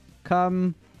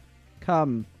 Come.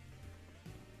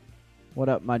 What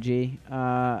up, Mudgy?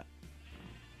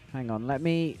 Hang on. Let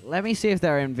me see if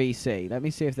they're in VC.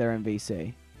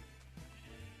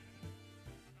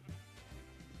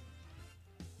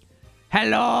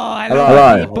 Hello,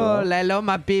 my people. Hello,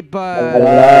 my people.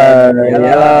 Hello.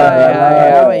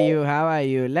 How are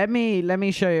you? Let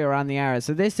me show you around the area.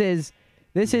 So this is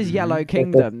Yellow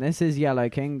Kingdom. This is Yellow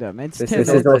Kingdom. This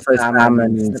is also Sam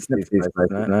and Snippy's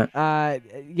place, isn't it?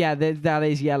 Yeah, that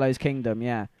is Yellow's Kingdom.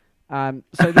 Yeah.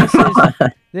 So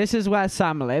this is where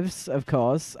Sam lives, of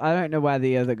course. I don't know where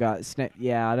the other guy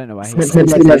yeah, I don't know where he lives.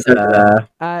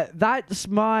 That's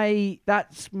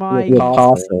my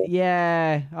castle.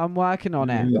 Yeah, I'm working on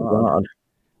it. Oh, God.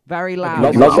 Very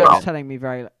loud. My chat's telling me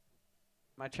very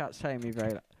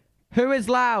loud. Who is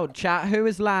loud, chat? Who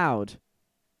is loud?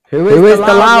 Who is the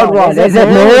loud one? Is it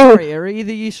me? Are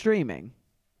either you streaming?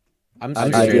 I'm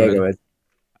streaming.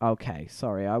 Okay,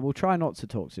 sorry. I will try not to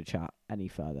talk to chat any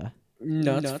further.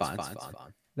 No, it's fine.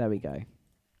 There we go.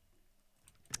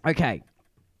 Okay.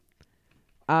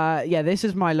 Yeah, this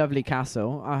is my lovely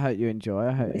castle. I hope you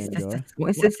enjoy. What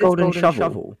is this golden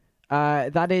shovel?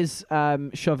 That is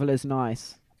shovel is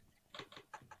nice.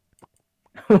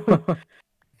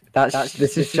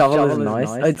 This is shovel is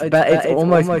nice. It's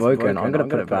almost broken. I'm gonna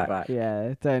put it back.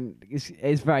 Yeah,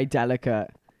 it's very delicate.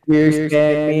 You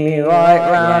spin me right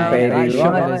round, baby,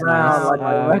 right round.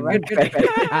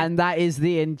 And that is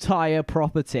the entire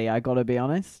property, I gotta be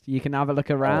honest. You can have a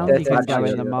look around, you can go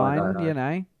in the mine, you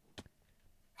know.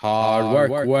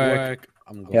 Hard work.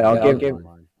 I'll give.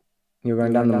 You're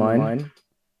going down the mine?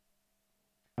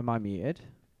 Am I muted?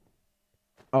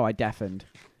 Oh, I deafened.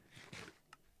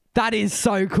 That is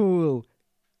so cool.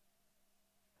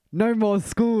 No more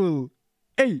school.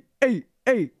 Hey.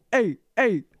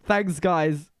 Thanks,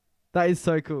 guys. That is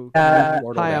so cool. Hi,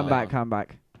 I'm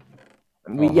back.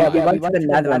 We went to the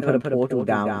Nether and put a portal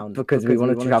down because we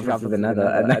wanted to travel to the Nether,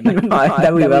 and then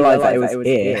we realized that it was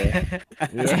here.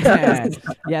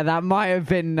 Yeah, that might have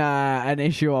been an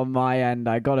issue on my end.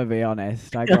 I gotta be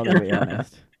honest.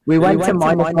 We went to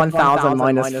minus 1,000,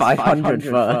 minus 500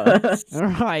 first.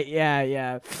 Right,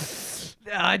 yeah.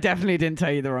 I definitely didn't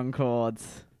tell you the wrong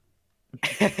chords.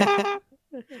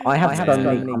 I have so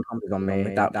many compasses on me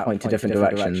that point to different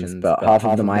directions, but half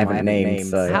of them I haven't named.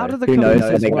 So How do the who knows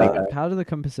where compasses they work? go? How do the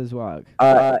compasses work?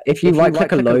 If you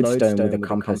right-click a lodestone with a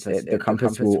compass, the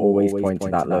compass will always point to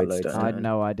that lodestone. I had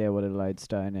no idea what a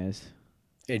lodestone is.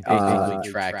 It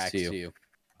basically tracks you.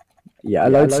 Yeah, a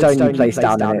lodestone you place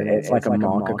down in it, it's like a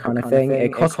marker kind of thing.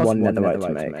 It costs one netherite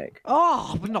to make.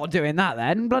 Oh, we're not doing that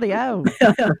then. Bloody hell.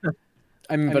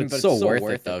 I mean, but it's so worth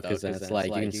it though, because then it's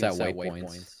like you can set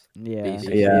waypoints.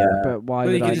 Yeah. But why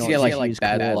But would you I can not just get, like, use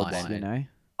bad coords, line. you know?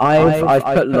 I've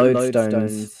put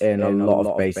lodestones in a lot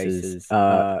of bases,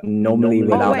 normally Oh,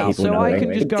 without wait, people so knowing. I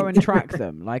can just go and track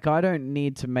them. Like, I don't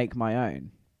need to make my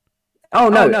own. Oh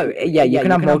no, yeah, you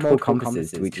can have multiple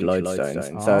compasses to each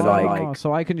lodestone. So like,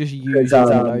 so I can just use all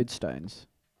the lodestones.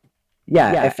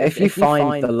 yeah, if you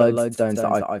find the lodestones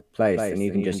that I've placed, then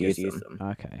you can just use them.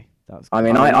 Okay, that's good. I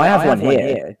mean, I have one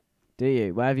here. Do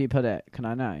you? Where have you put it? Can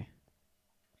I know?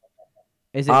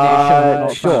 Is it near Shovel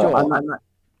Not sure. Found?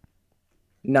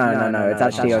 No, it's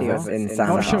actually over in Sam's Not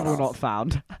house. Shovel Not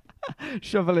Found.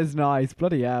 Shovel is nice.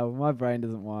 Bloody hell, my brain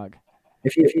doesn't work.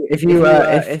 If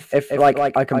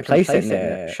I can place it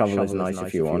near Shovel is nice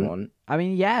if you want. I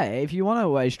mean, yeah, if you want to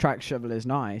always track Shovel is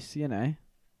nice, you know.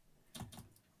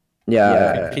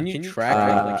 Yeah. Can you track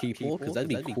other people? Because that'd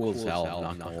be cool as hell.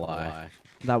 Not gonna lie.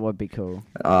 That would be cool.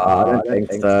 I don't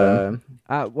think so.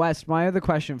 Wes, my other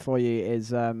question for you is,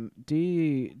 do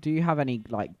you have any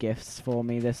like gifts for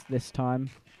me this time?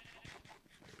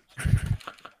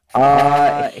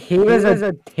 He was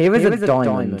a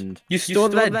diamond. You stole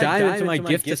that diamond to my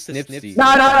gift to Snipsy. No,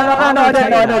 I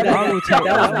don't. I will take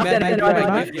that. Thank you very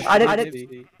much. I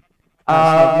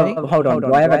didn't. Hold on.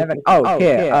 Do I have any? Oh,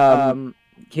 here.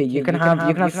 Here, you can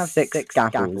have 6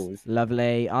 scaffolds.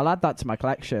 Lovely. I'll add that to my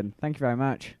collection. Thank you very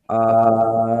much.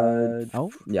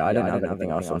 Oh, yeah, I don't have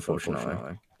anything else, unfortunately.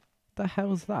 What the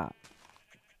hell's that?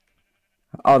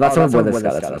 Oh, that's a wither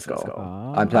skeleton skull.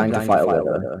 Oh. I'm planning to fight a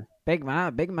wither. Big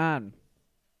man, big man.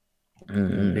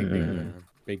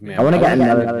 Big man. I want to get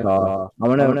another car. I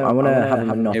want to have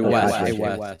him knock Hey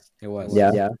West. West.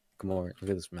 Yeah. Come over. Look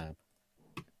at this map.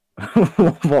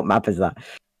 What map is that?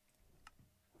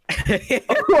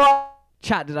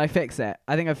 Chat, did I fix it?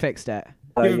 I think I fixed it.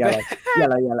 Yellow.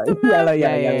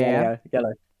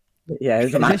 Yeah,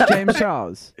 Is this James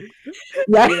Charles?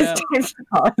 Yeah, it's James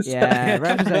Charles. Yeah,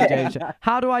 represent James Charles.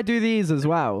 How do I do these as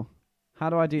well? How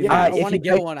do I do Yeah, that? I want to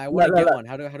get one. I want to get one.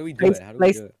 How do we do it? How do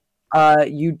we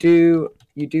do it?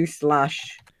 You do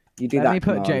slash. You do Let that. me put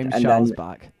command, James and Charles then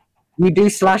back. You do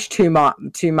slash two map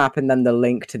and then the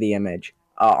link to the image.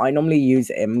 I normally use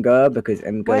Imgur because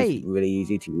Imgur is really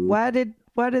easy to use. Where did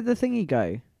the thingy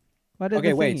go?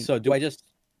 Okay, wait. So do I just?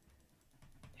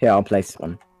 Here, I'll place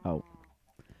one. Oh.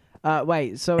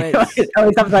 Wait. So it's. Oh,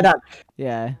 it's upside down.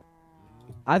 Yeah.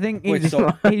 I think he, Wait,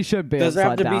 so he should be. Does there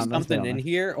have to down, be something in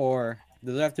here, or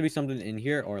does there have to be something in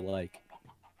here, or like,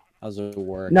 how does it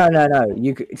work? No.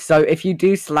 So if you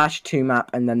do slash two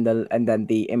map and then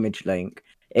the image link,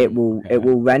 it will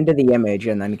render the image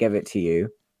and then give it to you.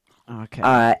 Okay.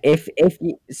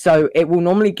 So it will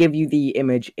normally give you the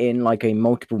image in like a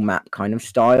multiple map kind of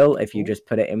style if you just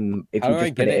put it in. If How you do just I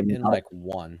put get it it in like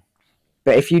one?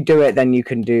 But if you do it, then you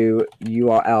can do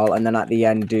URL and then at the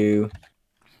end do.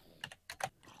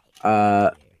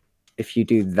 If you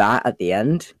do that at the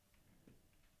end,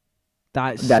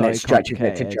 then it stretches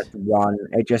it to just one.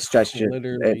 It just stretches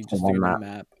it to one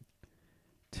map.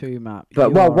 Two map.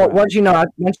 But once you know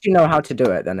how to do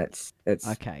it, then it's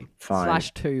okay. Fine.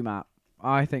 Slash two map.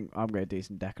 I think I'm good at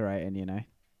decent decorating, you know.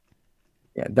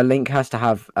 Yeah, the link has to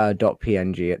have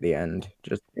 .png at the end.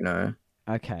 Just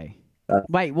Okay.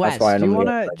 Wait, Wes, do you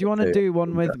wanna do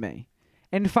one with me?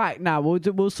 In fact, now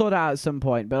we'll sort it out at some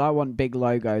point. But I want big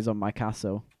logos on my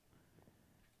castle.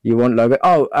 You want logo?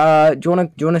 Oh, do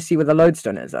you wanna see where the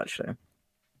lodestone is actually?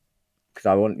 Because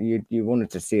I want you wanted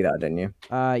to see that, didn't you?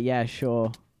 Yeah,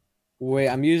 sure. Wait,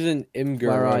 I'm using Imgur.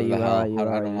 Where are you? I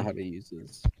don't know how to use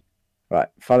this. Right,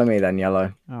 follow me then,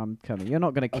 Yellow. I'm coming. You're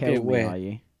not gonna kill me, are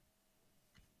you?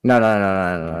 No.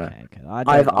 Okay.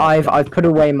 I've put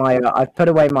away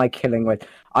my killing with.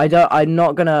 I'm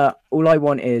not gonna. All I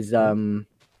want is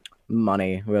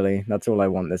money. Really, that's all I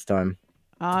want this time.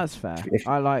 Ah, that's fair.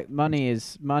 I like money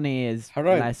is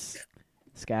less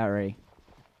scary.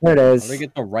 There it is. How do I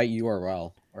get the right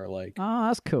URL or like? Ah,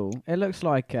 that's cool. It looks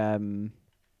like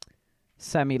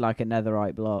semi like a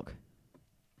netherite block.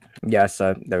 Yeah.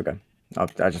 So there we go.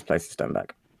 I just placed the stone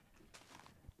back.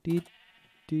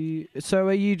 So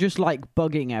are you just like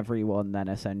bugging everyone then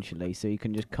essentially, so you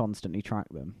can just constantly track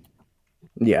them?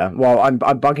 Yeah. Well, I'm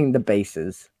bugging the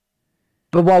bases.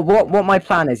 But what my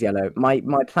plan is, Yellow? My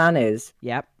plan is.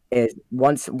 Yep. is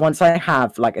once I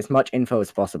have like as much info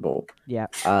as possible, Yeah.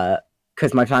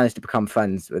 because my plan is to become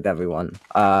friends with everyone.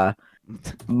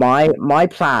 My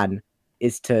plan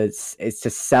is to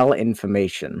sell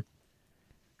information.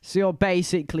 So you're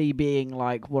basically being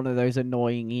like one of those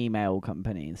annoying email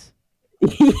companies.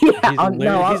 Yeah,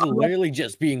 He's literally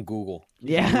just being Google.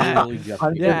 He's Yeah. literally just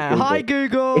I'm being just Yeah. Google. Hi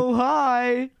Google.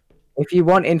 Hi. If you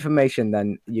want information,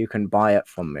 then you can buy it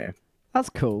from me. That's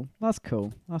cool. That's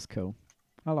cool. That's cool.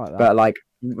 I like that. But like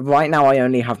right now, I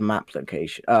only have map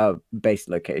location, based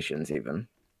locations even.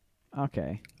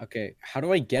 Okay. Okay, how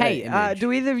do I get Hey, an image?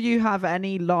 do either of you have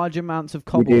any large amounts of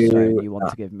We do, cobblestone you want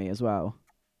to give me as well?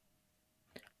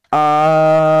 Do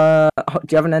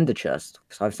you have an ender chest?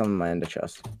 Because I have some in my ender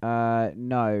chest.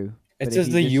 No. It But says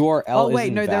if the you just- URL Oh wait,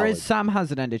 isn't no, there valid. is. Sam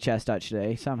has an ender chest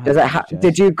actually. Sam has. Does an it? ender chest,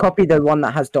 Did you copy the one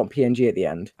that has .png at the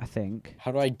end? I think.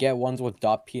 How do I get ones with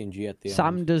 .png at the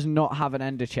Sam end? does not have an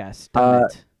ender chest. Damn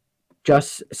it.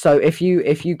 Just so if you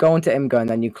go into Imgur and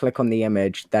then you click on the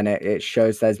image, then it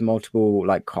shows there's multiple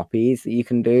like copies that you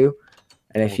can do,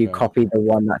 and if you Okay. copy the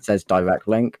one that says direct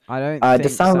link, I don't does think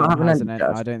Sam Sam have an has ender an.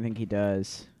 chest? I don't think he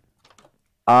does.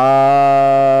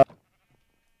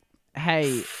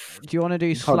 Hey, do you want to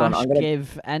do Hold on, slash I'm gonna-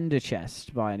 give ender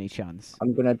chest by any chance?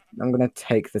 I'm gonna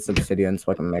take this obsidian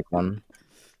so I can make one.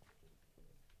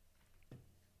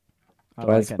 I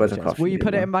Where's like ender the chest. coffee Will you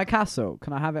put it one? in my castle?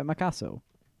 Can I have it in my castle?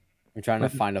 I'm trying to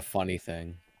find a funny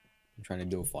thing. I'm trying to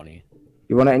do a funny.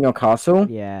 You want it in your castle?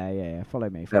 Yeah. Follow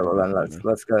me. Yeah, Follow well me, then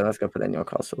follow me. let's go put it in your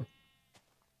castle.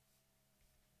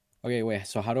 Okay, wait.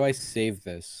 So how do I save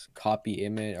this? Copy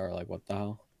image or like what the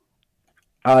hell?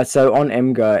 So on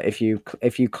Imgur, if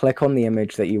you click on the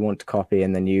image that you want to copy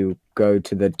and then you go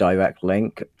to the direct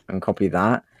link and copy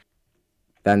that,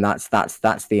 then that's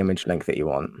the image link that you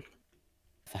want.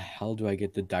 The hell do I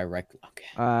get the direct?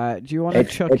 Okay. Do you want to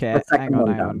It's chuck the it? Hang second on, one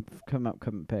hang down. on.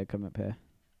 Come up here.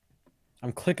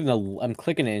 I'm clicking it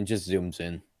and it just zooms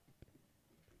in.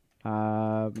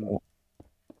 Will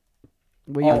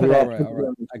you Oh, put right, it right, all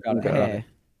right. I got it. here?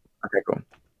 Okay, cool.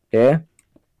 Here?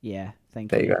 Yeah,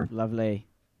 thank There you. you go. Lovely.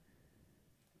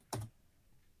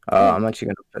 I'm actually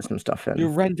gonna put some stuff You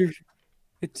in. rendered.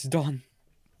 It's done.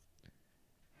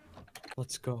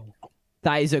 Let's go.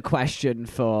 That is a question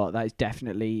for. That is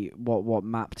definitely what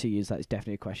map to use. That is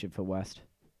definitely a question for West.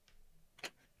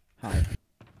 Hi.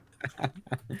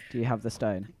 Do you have the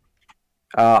stone?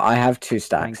 I have 2 Thank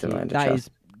stacks in you. my ender That chest. is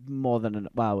more than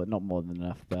well, not more than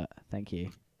enough, but thank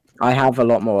you. I have a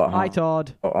lot more at Hi home.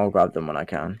 Todd. I'll grab them when I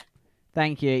can.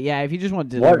 Thank you. Yeah, if you just want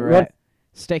to What- deliver what- it,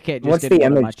 stick it just what's in the one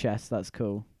of my image? chests. That's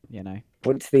cool. You know.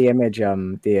 What's the image,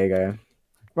 Diego?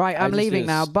 Right, I I'm just leaving did a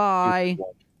now. Bye.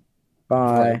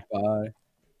 Bye. Bye.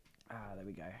 Ah, there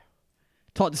we go.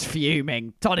 Todd's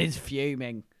fuming. Todd is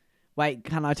fuming. Wait,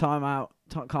 can I time out?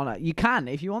 Can't I? You can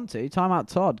if you want to. Time out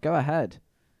Todd. Go ahead.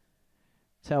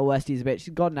 Tell West he's a bitch. He's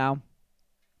gone now.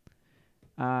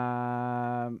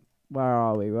 Where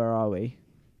are we?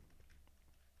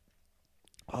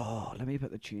 Oh, let me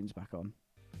put the tunes back on.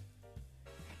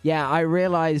 Yeah, I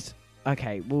realised...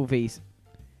 Okay, Wolvies.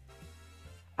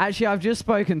 Actually, I've just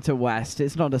spoken to West.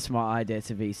 It's not a smart idea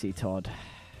to VC Todd.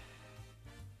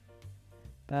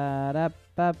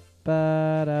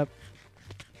 Ba-da-ba-ba-da.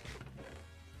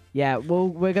 Yeah, well,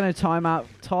 we're going to time out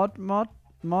Todd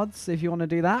mods if you want to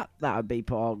do that. That would be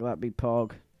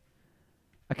Pog.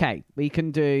 Okay, we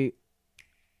can do...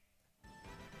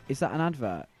 Is that an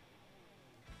advert?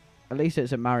 At least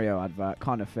it's a Mario advert.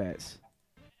 Kind of fits.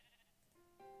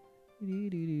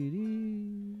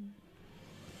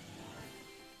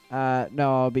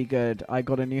 No, I'll be good. I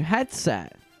got a new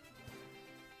headset.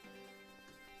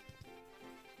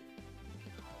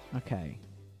 Okay.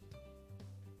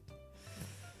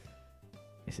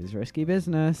 This is risky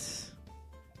business.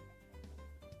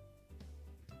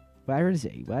 Where is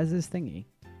he? Where's this thingy?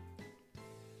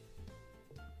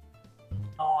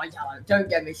 Oh, yeah, don't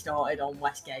get me started on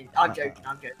Westgate. I'm joking.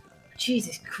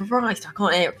 Jesus Christ, I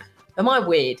can't hear. Am I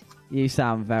weird? You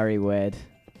sound very weird.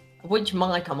 Which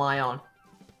mic am I on?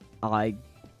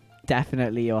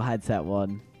 Definitely your headset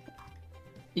one.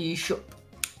 Are you sure?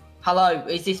 Hello,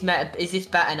 is this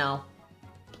better now?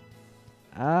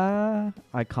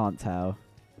 I can't tell.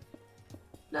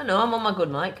 No, I'm on my good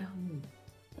mic.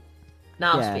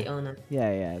 Now Yeah. speak. Oh no.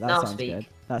 Yeah, that Now sounds speak. good.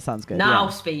 That sounds good. Now yeah.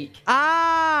 speak.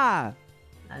 Ah!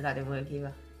 No, that didn't work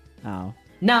either. Oh.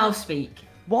 Now speak.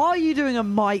 Why are you doing a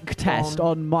mic test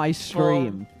on my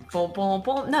stream? Boom.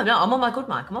 No, I'm on my good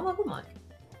mic. I was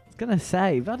Gonna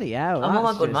say, bloody hell. I'm on my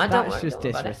that's good just- mic. Don't That's worry. just don't worry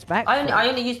about it. disrespectful. I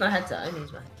only use my headset.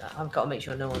 I've got to make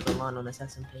sure no one's online on this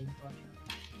SMP.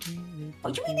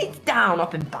 What do you mean it's down?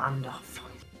 I've been banned off.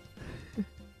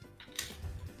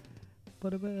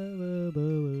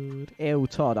 Ew,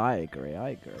 Todd, I agree.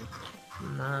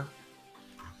 Nah.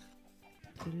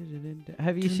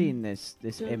 Have you seen this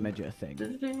imager thing?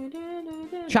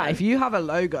 Chat, if you have a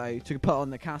logo to put on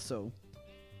the castle,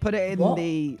 put it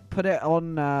in put it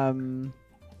on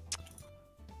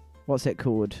what's it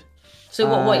called? So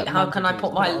what? Wait, how can I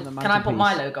put my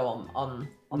mantelpiece. logo on?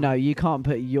 No, you can't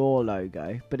put your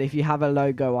logo. But if you have a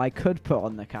logo I could put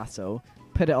on the castle,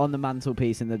 put it on the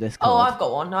mantelpiece in the Discord. Oh, I've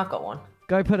got one.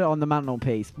 Go put it on the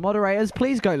mantelpiece. Moderators,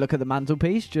 please go look at the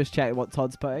mantelpiece. Just check what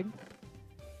Todd's putting.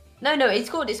 No, it's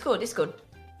good.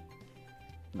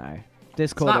 No.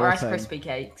 Discord Smart Rice auto. Krispy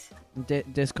Cakes.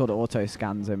 Discord auto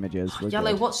scans images. We're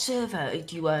Yellow, good. what server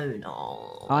do you own?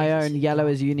 Oh, I own yellow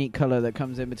as a unique color that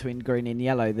comes in between green and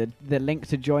yellow. The link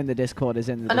to join the Discord is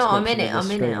in the I know,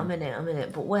 description. I'm in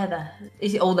it. But where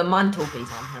is it? Oh, the mantelpiece.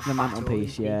 The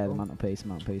mantelpiece, yeah, the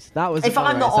mantelpiece. That was. If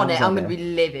I'm not on it, I'm gonna idea. be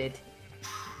livid.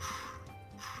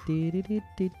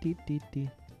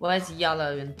 Where's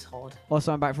Yellow and Todd?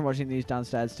 Also, I'm back from watching these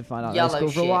downstairs to find out Yellow no school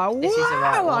for a shit. while. This is the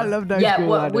right Wow, I one. love no Yeah,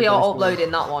 school. we are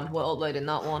uploading that one. We're uploading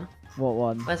that one. What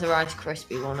one? Where's the Rice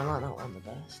Krispie one? I like that one the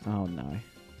best. Oh no.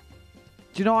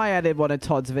 Do you know I edited one of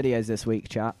Todd's videos this week,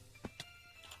 chat?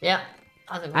 Yeah.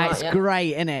 It's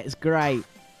great, isn't it? It's great.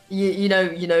 You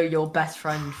know your best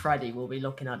friend Freddie will be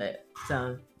looking at it.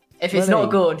 So if it's Really? not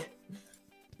good,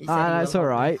 he said he That's will. all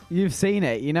right. You've seen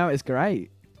it. You know it's great,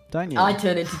 don't you? I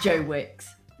turn into Joe Wicks.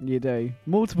 You do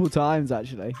multiple times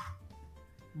actually.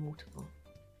 Multiple.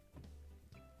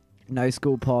 No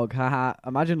school pog. Haha.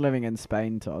 Imagine living in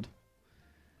Spain, Todd.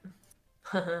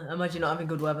 Imagine not having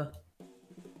good weather.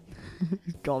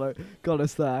 got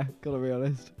us there. Gotta be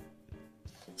honest.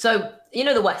 So you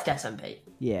know the West SMP.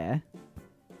 Yeah.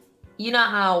 You know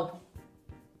how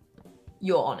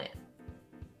you're on it.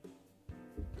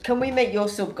 Can we make your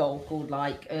sub goal called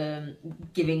like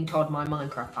giving Todd my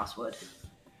Minecraft password?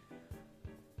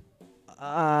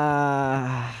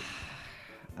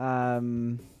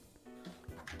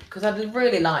 Because I'd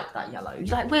really like that, Yellow.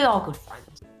 Like, we are good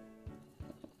friends.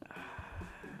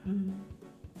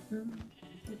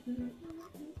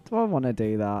 Do I want to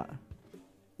do that?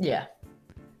 Yeah.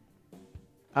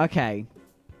 Okay.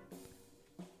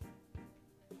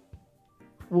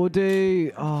 We'll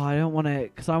do... Oh, I don't want to...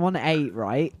 Because I want 8,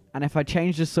 right? And if I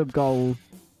change the sub goal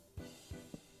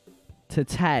to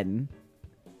 10,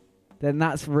 then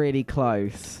that's really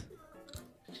close.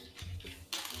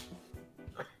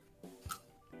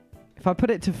 If I put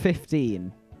it to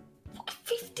 15...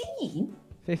 15?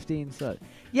 15 subs.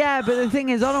 Yeah, but the thing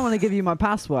is, I don't want to give you my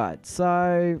password,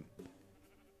 so...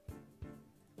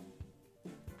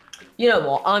 You know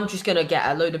what? I'm just going to get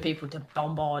a load of people to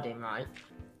bombard him, right?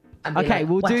 And be Okay, like,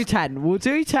 we'll do "West-" 10. We'll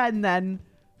do 10 then.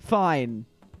 Fine.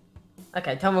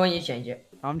 Okay, tell me when you change it.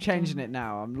 I'm changing it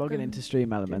now. I'm logging into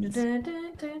Stream Elements. Dun,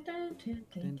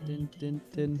 dun,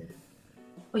 dun.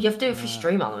 Well, you have to do it for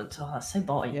Stream Elements. Oh, that's so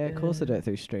body. Yeah, of course I do it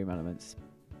through Stream Elements.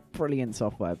 Brilliant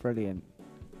software, brilliant.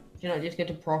 You know, just go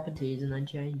to properties and then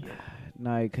change it.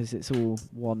 No, because it's all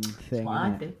one thing. That's what I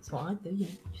innit? do. That's what I do, yeah.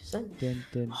 Just saying. Dun,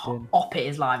 dun, dun. Op It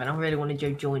is live, and I really want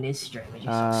to join his stream. He's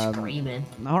just screaming.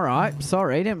 Alright,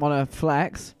 sorry, didn't want to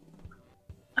flex.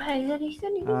 Hey, he said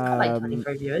he got like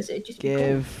 23 viewers. It just be cool,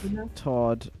 Give you know?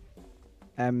 Todd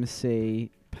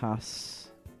MC pass.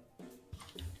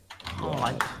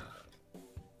 Alright.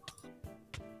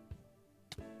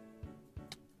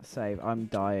 Save. I'm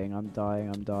dying.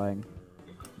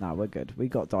 Nah, we're good. We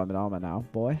got diamond armor now,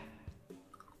 boy.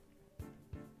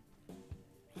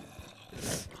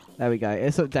 There we go.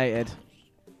 It's updated.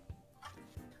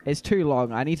 It's too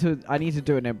long. I need to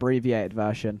do an abbreviated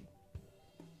version.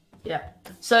 Yeah.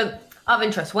 So, out of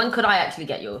interest, when could I actually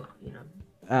get your,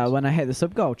 When I hit the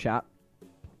sub goal, chat.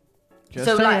 Just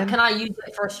so, saying. like, can I use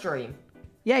it for a stream?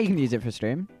 Yeah, you can use it for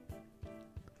stream.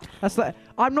 That's like,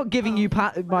 I'm not giving you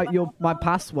my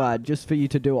password just for you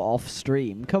to do it off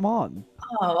stream. Come on.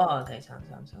 Oh, okay. Sounds.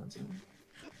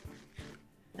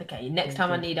 Okay, next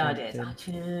time I need ideas.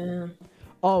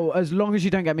 Oh, as long as you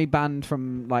don't get me banned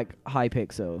from like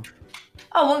Hypixel.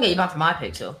 Oh, I won't get you back from my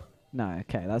pixel. No,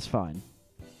 okay, that's fine.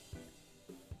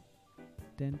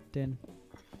 Dun dun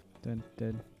dun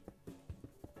dun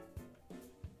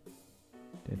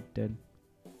dun dun.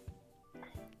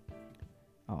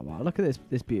 Oh wow, look at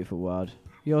this beautiful world.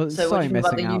 You're So so what do you think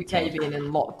about missing the out. UK Todd. being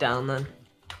in lockdown then?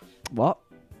 What?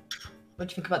 What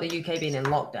do you think about the UK being in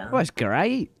lockdown? Well, it's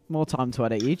great. More time to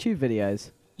edit YouTube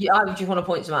videos. Yeah, I just want to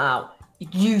point something out.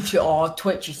 YouTube,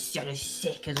 Twitch is so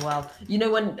sick as well. You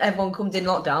know when everyone comes in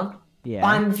lockdown? Yeah.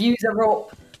 Bang, views are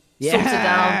up. Yeah. Subs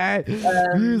are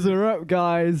down. Views are up,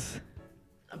 guys.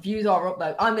 Views are up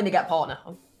though. I'm gonna get partner.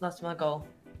 That's my goal.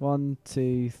 1,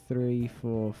 2, 3,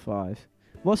 4, 5.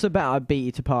 What's the bet I beat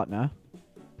you to partner?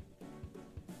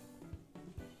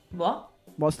 What?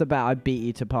 What's the bet I beat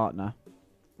you to partner?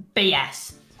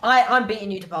 BS. I'm beating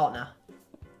you to partner.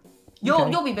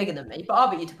 Okay. You'll be bigger than me, but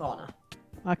I'll beat you to partner.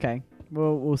 Okay,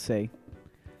 we'll see.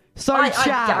 So I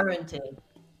chat, guarantee.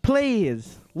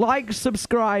 please like,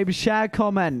 subscribe, share,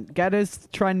 comment, get us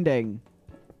trending.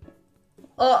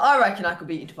 I reckon I could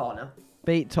beat you to partner.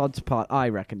 Beat Todd to part. I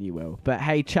reckon you will. But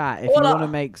hey, chat, if All you I- want to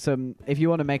make some, if you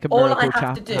want to make a All I miracle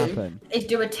have to chat do happen, is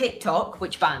do a TikTok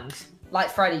which bangs, like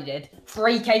Freddie did.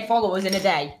 3K followers in a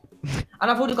day. And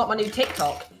I've already got my new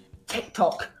TikTok.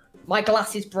 TikTok. My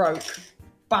glasses broke.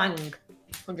 Bang.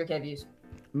 100K views.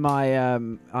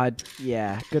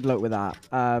 yeah, good luck with that.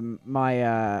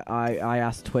 I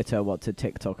asked Twitter what to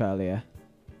TikTok earlier.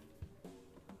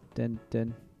 Dun.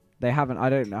 They haven't. I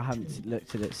don't know. I haven't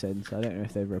looked at it since. I don't know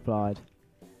if they've replied.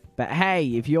 But hey,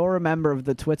 if you're a member of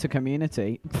the Twitter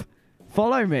community,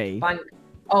 follow me. Bang.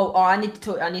 Oh, I need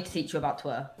to teach you about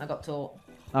Twitter. I got taught.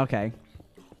 Okay.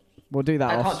 We'll do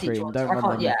that off stream. I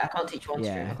can't teach you on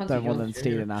stream. Yeah, I can't don't teach you want on them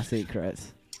stream. stealing our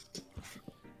secrets.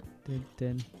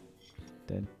 Dun.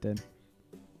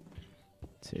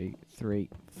 2, 3,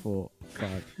 4,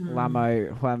 5.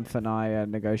 Lamo, Juanf and I are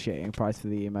negotiating a price for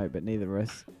the emote, but neither of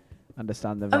us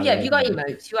understand the Oh value. yeah, you got of them.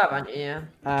 emotes. You have, haven't you? Yeah.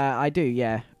 I do,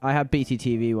 yeah. I have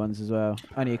BTTV ones as well.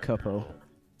 Only a couple.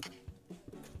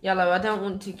 Yellow, I don't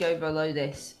want to go below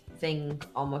this thing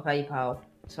on my PayPal,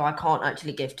 so I can't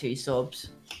actually give 2 subs.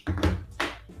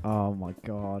 Oh my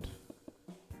god.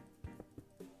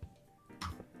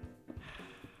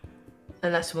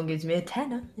 Unless someone gives me a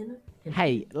tenner, you know.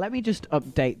 Hey, let me just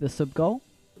update the sub goal.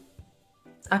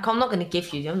 I'm not going to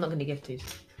give you. I'm not going to give 2.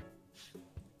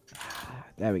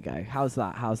 There we go. How's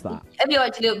that? How's that? Have you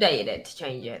actually updated it to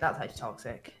change it? That's actually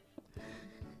toxic.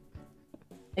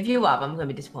 If you have, I'm going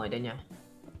to be disappointed in you.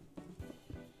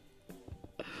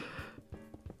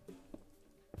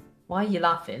 Why are you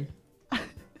laughing?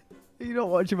 You're not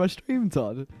watching my stream,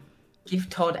 Todd? Give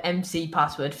Todd MC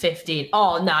password 15.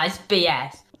 Oh, nice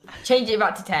BS. Change it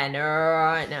back to 10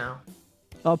 right now.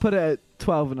 I'll put it at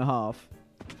 12 and a half.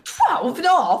 12 and a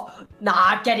half?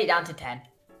 Nah, get it down to 10.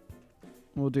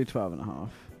 We'll do 12 and a half.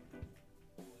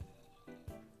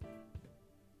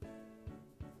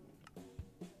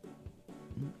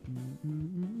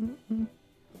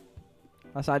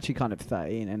 That's actually kind of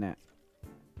 13, isn't it?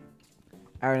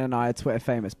 Aaron and I are Twitter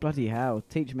famous. Bloody hell.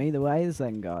 Teach me the ways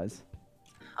then, guys.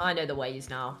 I know the ways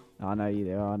now. I know you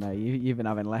do. I know. You've been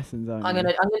having lessons, haven't I'm you?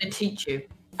 gonna teach you.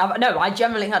 No, I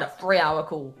generally had a 3-hour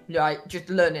call. Right, just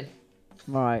learning.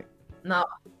 Right. Now,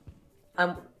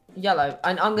 yellow,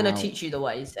 and I'm gonna Now. teach you the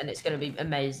ways, and it's gonna be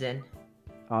amazing.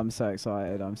 I'm so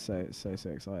excited. I'm so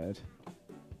excited.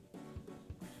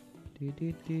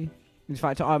 In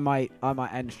fact, I might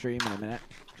end stream in a minute,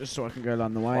 just so I can go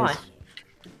along the ways. Why?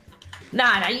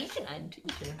 Nah, you can end. You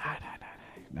can.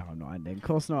 No, I'm not ending. Of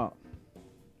course not.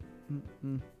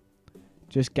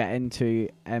 Just get into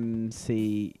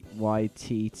MCYTTWT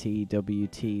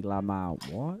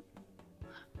Lamau. What?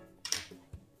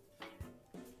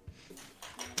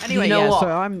 Anyway, You know yeah. what? So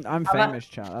I'm famous,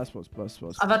 chat. That's what's.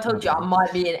 Have I told you I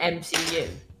might be in MCU?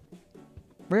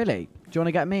 Really? Do you want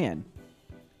to get me in?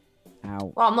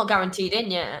 Ow. Well, I'm not guaranteed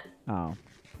in yet. Oh.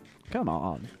 Come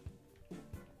on.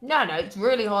 No, it's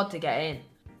really hard to get in.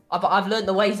 I've learned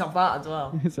the ways of that as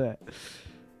well. Is it?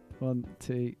 1,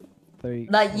 2, 3.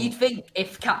 Like, 4. you'd think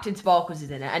if Captain Sparkles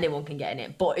is in it, anyone can get in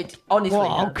it. But it's honestly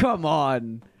Whoa, no. come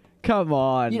on. Come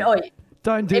on. You know,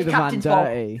 Don't do if the man Captain Sparkles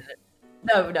dirty. is in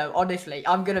it- No, honestly,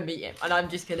 I'm gonna meet him, and I'm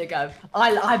just gonna go.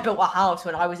 I built a house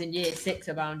when I was in year 6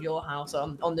 around your house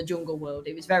on the Jungle World.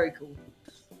 It was very cool.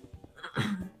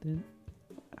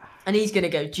 And he's gonna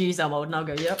go, geez, I'm old, and I'll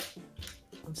go, yep.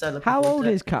 I'm so looking How forward old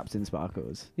to it. is Captain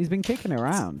Sparkles? He's been kicking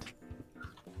around.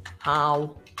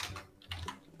 How?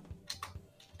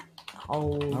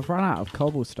 Oh, I've run out of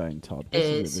cobblestone, Todd. This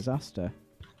is Is- a disaster.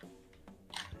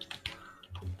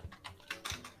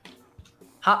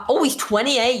 he's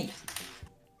 28.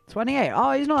 28.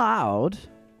 Oh, he's not that old.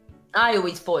 I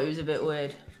always thought it was a bit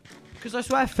weird. Because I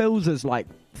swear Phil's is like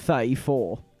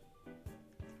 34.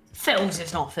 Phil's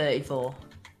is not 34.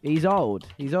 He's old.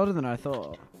 He's older than I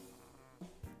thought.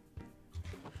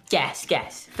 Guess.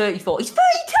 34. He's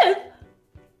 32.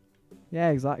 Yeah,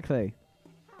 exactly.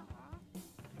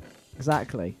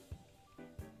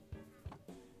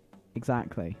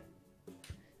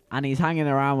 And he's hanging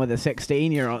around with a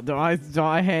 16-year-old. Do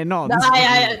I hear nods?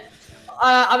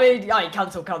 I mean,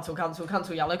 cancel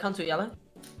yellow, cancel yellow.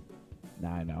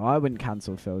 No, I wouldn't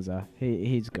cancel Philza.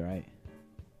 He's great.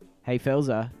 Hey,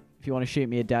 Philza, if you want to shoot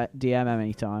me a DM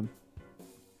anytime.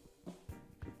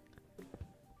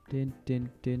 Din, din,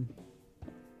 din.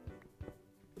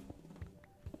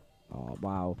 Oh,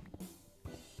 wow.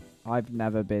 I've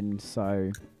never been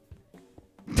so...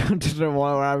 I don't know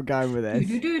where I'm going with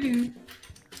this.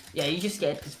 Yeah, you're just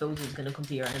scared because Phil's is going to come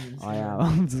to your ends. I am.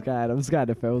 I'm scared. I'm scared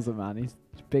of Philza, man. He's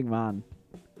a big man.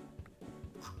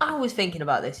 I was thinking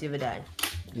about this the other day.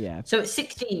 Yeah. So at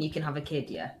 16, you can have a kid,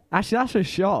 yeah? Actually, that's a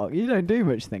shock. You don't do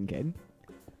much thinking.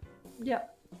 Yeah.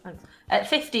 Thanks. At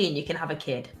 15, you can have a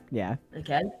kid. Yeah.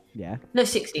 Okay? Yeah. No,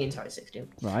 16. Sorry, 16.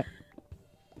 Right.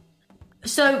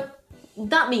 So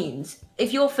that means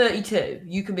if you're 32,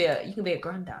 you can be a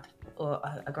granddad or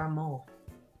a grandma.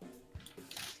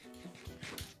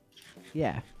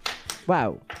 Yeah.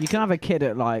 Well, you can have a kid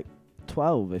at like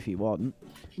 12 if you want.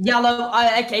 Yellow.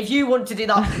 Okay, if you want to do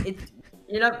that,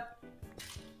 you know.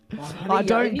 I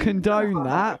don't condone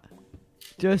that.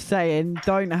 Just saying,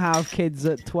 don't have kids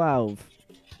at 12.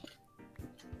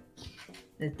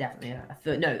 There's definitely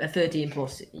a 13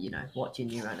 plus, you know, watching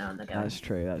you right now and they're going. That's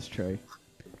true. That's true.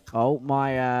 Oh,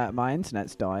 my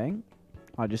internet's dying.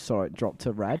 I just saw it drop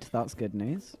to red. That's good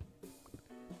news.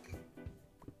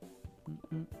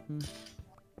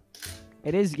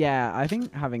 It is, yeah. I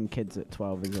think having kids at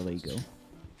 12 is illegal.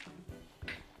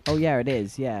 Oh, yeah, it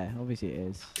is. Yeah, obviously it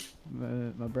is.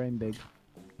 My brain big.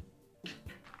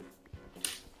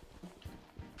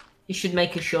 You should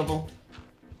make a shovel.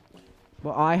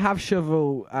 Well, I have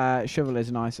shovel. Shovel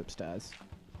is nice upstairs.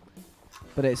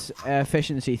 But it's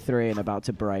efficiency 3 and about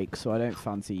to break, so I don't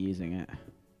fancy using it.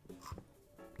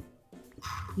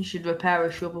 You should repair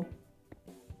a shovel.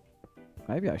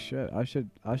 Maybe I should. I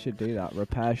should do that.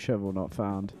 Repair shovel not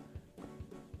found.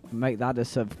 Make that a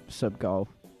sub goal.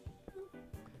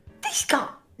 This guy,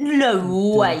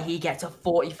 no way he gets a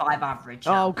 45 average.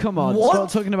 Now. Oh, come on. What?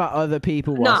 Stop talking about other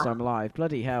people whilst Nah. I'm live.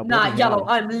 Bloody hell. Nah, bloody Yellow, hell.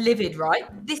 I'm livid, right?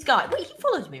 This guy, wait, he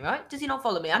follows me, right? Does he not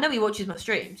follow me? I know he watches my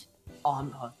streams.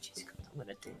 Oh, Jesus Christ, I'm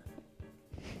gonna do that.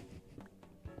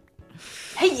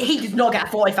 He does not get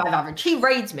a 45 average. He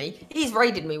raids me. He's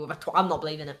raided me with a I'm not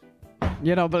believing it.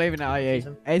 You're not believing it, are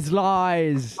you? It's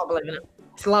lies. I'm not believing it.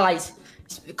 It's lies.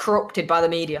 It's corrupted by the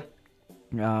media.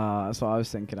 Ah, that's what I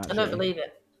was thinking, actually. I don't believe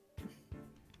it.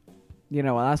 You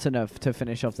know what? That's enough to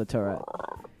finish off the turret.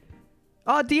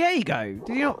 Oh, Diego.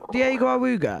 Did you not? Diego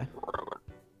Awuga.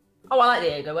 Oh, I like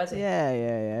Diego. Where's he?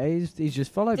 Yeah. He's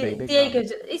just followed me. Big man.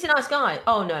 Diego's, he's a nice guy.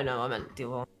 Oh, no, I meant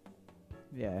Diego.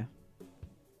 Yeah.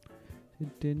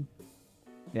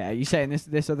 Yeah, you saying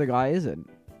this other guy isn't?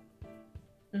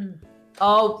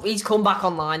 Oh, he's come back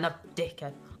online, that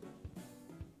dickhead.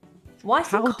 Why is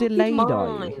he How copied delayed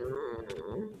are mine?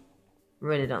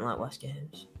 Really don't like West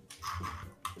Games.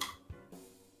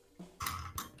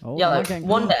 Oh, Yeah, am I like, getting-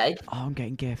 one day, Oh, I'm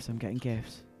getting gifts. I'm getting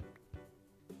gifts.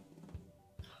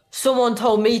 someone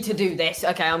told me to do this.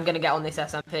 Okay, I'm gonna get on this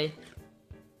SMP.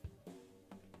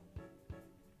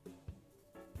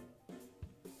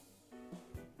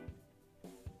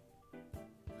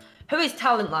 Who is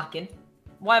talent lacking?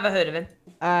 Why have I heard of him?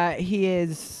 He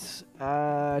is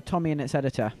Tommy and its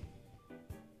editor.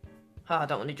 Oh, I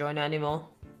don't want to join it anymore.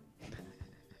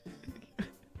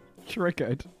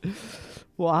 Triggered.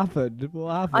 What happened?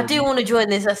 What happened? I do want to join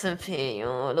this SMP.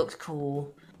 Oh, it looks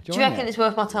cool. Do you Join reckon it. it's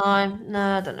worth my time?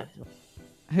 No, I don't know.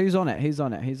 Who's on it? Who's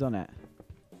on it? Who's on it?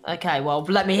 Okay, well,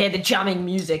 let me hear the jamming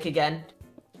music again.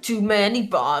 Too many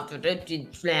bars.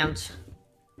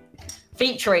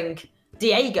 Featuring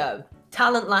Diego,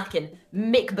 Talent Lacking,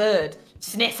 Mick Bird,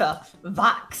 Sniffer,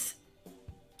 Vax.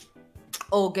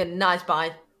 Organised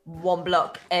by One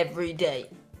Block every day.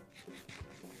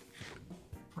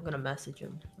 I'm gonna message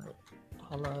him. Like,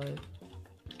 hello.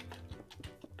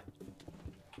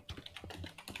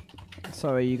 So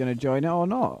are you going to join it or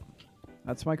not?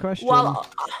 That's my question. Well,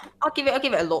 I'll give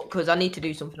it a look because I need to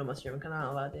do something on my stream. Can I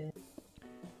have ideas?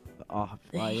 Oh,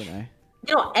 well, you know.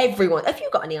 You know, everyone. If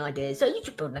you've got any ideas, so you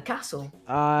should build a castle.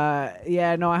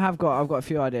 Yeah, no, I've got a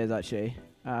few ideas actually.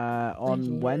 you.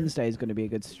 On Wednesday is going to be a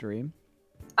good stream.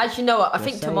 Actually, no. I Just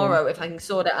think saying. tomorrow, if I can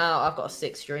sort it out, I've got a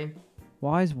 6th stream.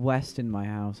 Why is West in my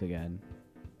house again?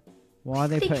 Why are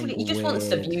they Literally, putting he just wants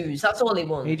the weird- views. That's all he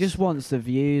wants. He just wants the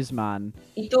views, man.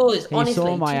 He does. He honestly,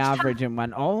 saw my just- average and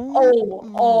went,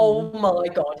 oh. Oh my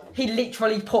god. He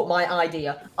literally put my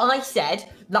idea. I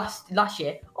said last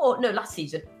year, oh no, last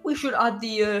season, we should add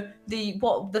the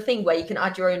thing where you can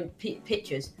add your own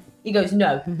pictures. He goes,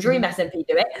 no, Dream SMP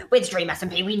do it. With Dream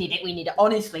SMP, we need it.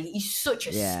 Honestly, he's such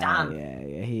a stan.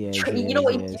 Yeah, he is. You know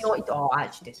what he oh, I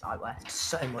actually dislike West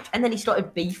so much. And then he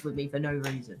started beef with me for no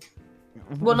reason.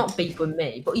 Well, not beef with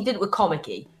me, but he did it with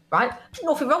Comic-E, right? There's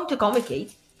nothing wrong to Comic-E.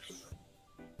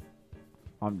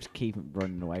 I'm just keeping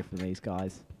running away from these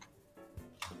guys.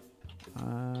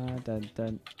 Dun,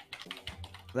 dun.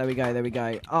 There we go, there we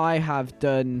go. I have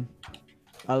done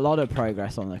a lot of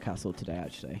progress on the castle today,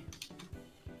 actually.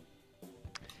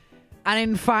 And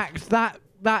in fact, that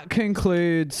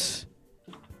concludes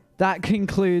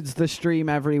the stream,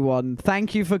 everyone.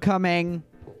 Thank you for coming.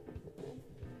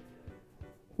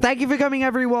 Thank you for coming,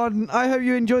 everyone. I hope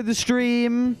you enjoyed the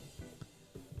stream.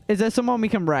 Is there someone we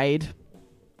can raid?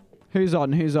 Who's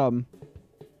on? Who's on?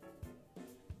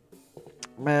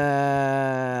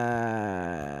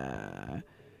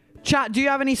 Chat, do you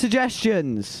have any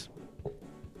suggestions?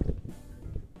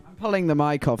 I'm pulling the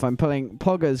mic off. I'm pulling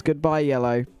Poggers. Goodbye,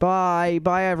 Yellow. Bye.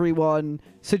 Bye, everyone.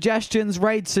 Suggestions,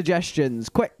 raid suggestions.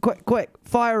 Quick, quick, quick.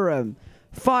 Fire them.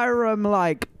 Fire them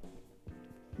like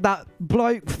that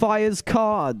bloke fires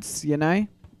cards, you know?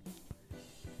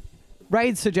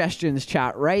 Raid suggestions,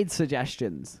 chat. Raid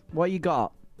suggestions. What you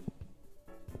got?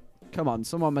 Come on,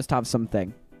 someone must have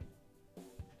something.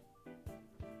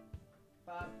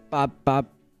 I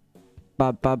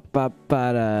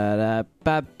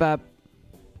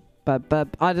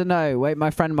don't know. Wait, my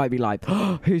friend might be like,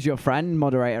 who's your friend?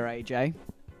 Moderator AJ.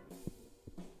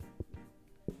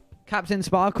 Captain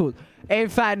Sparkle. In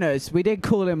fairness, we did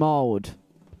call him old.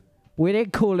 We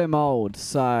did call him old,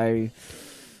 so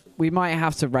we might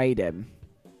have to raid him.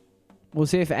 We'll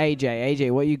see if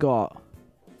AJ, what you got?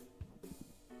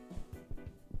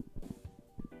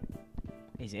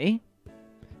 Is he?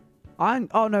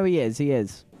 Oh no, he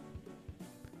is.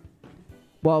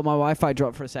 Well, my Wi-Fi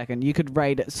dropped for a second. You could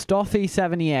raid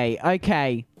Stoffy78.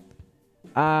 Okay.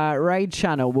 Raid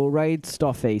channel. We'll raid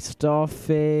Stoffy.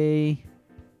 Stoffy.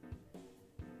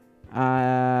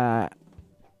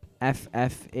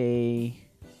 FFE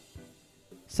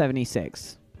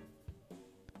 76.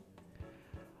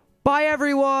 Bye,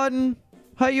 everyone.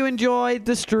 Hope you enjoyed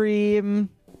the stream.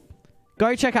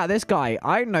 Go check out this guy.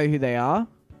 I don't know who they are.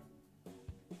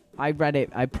 I read it.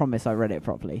 I promise I read it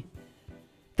properly.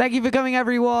 Thank you for coming,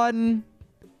 everyone.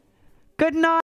 Good night.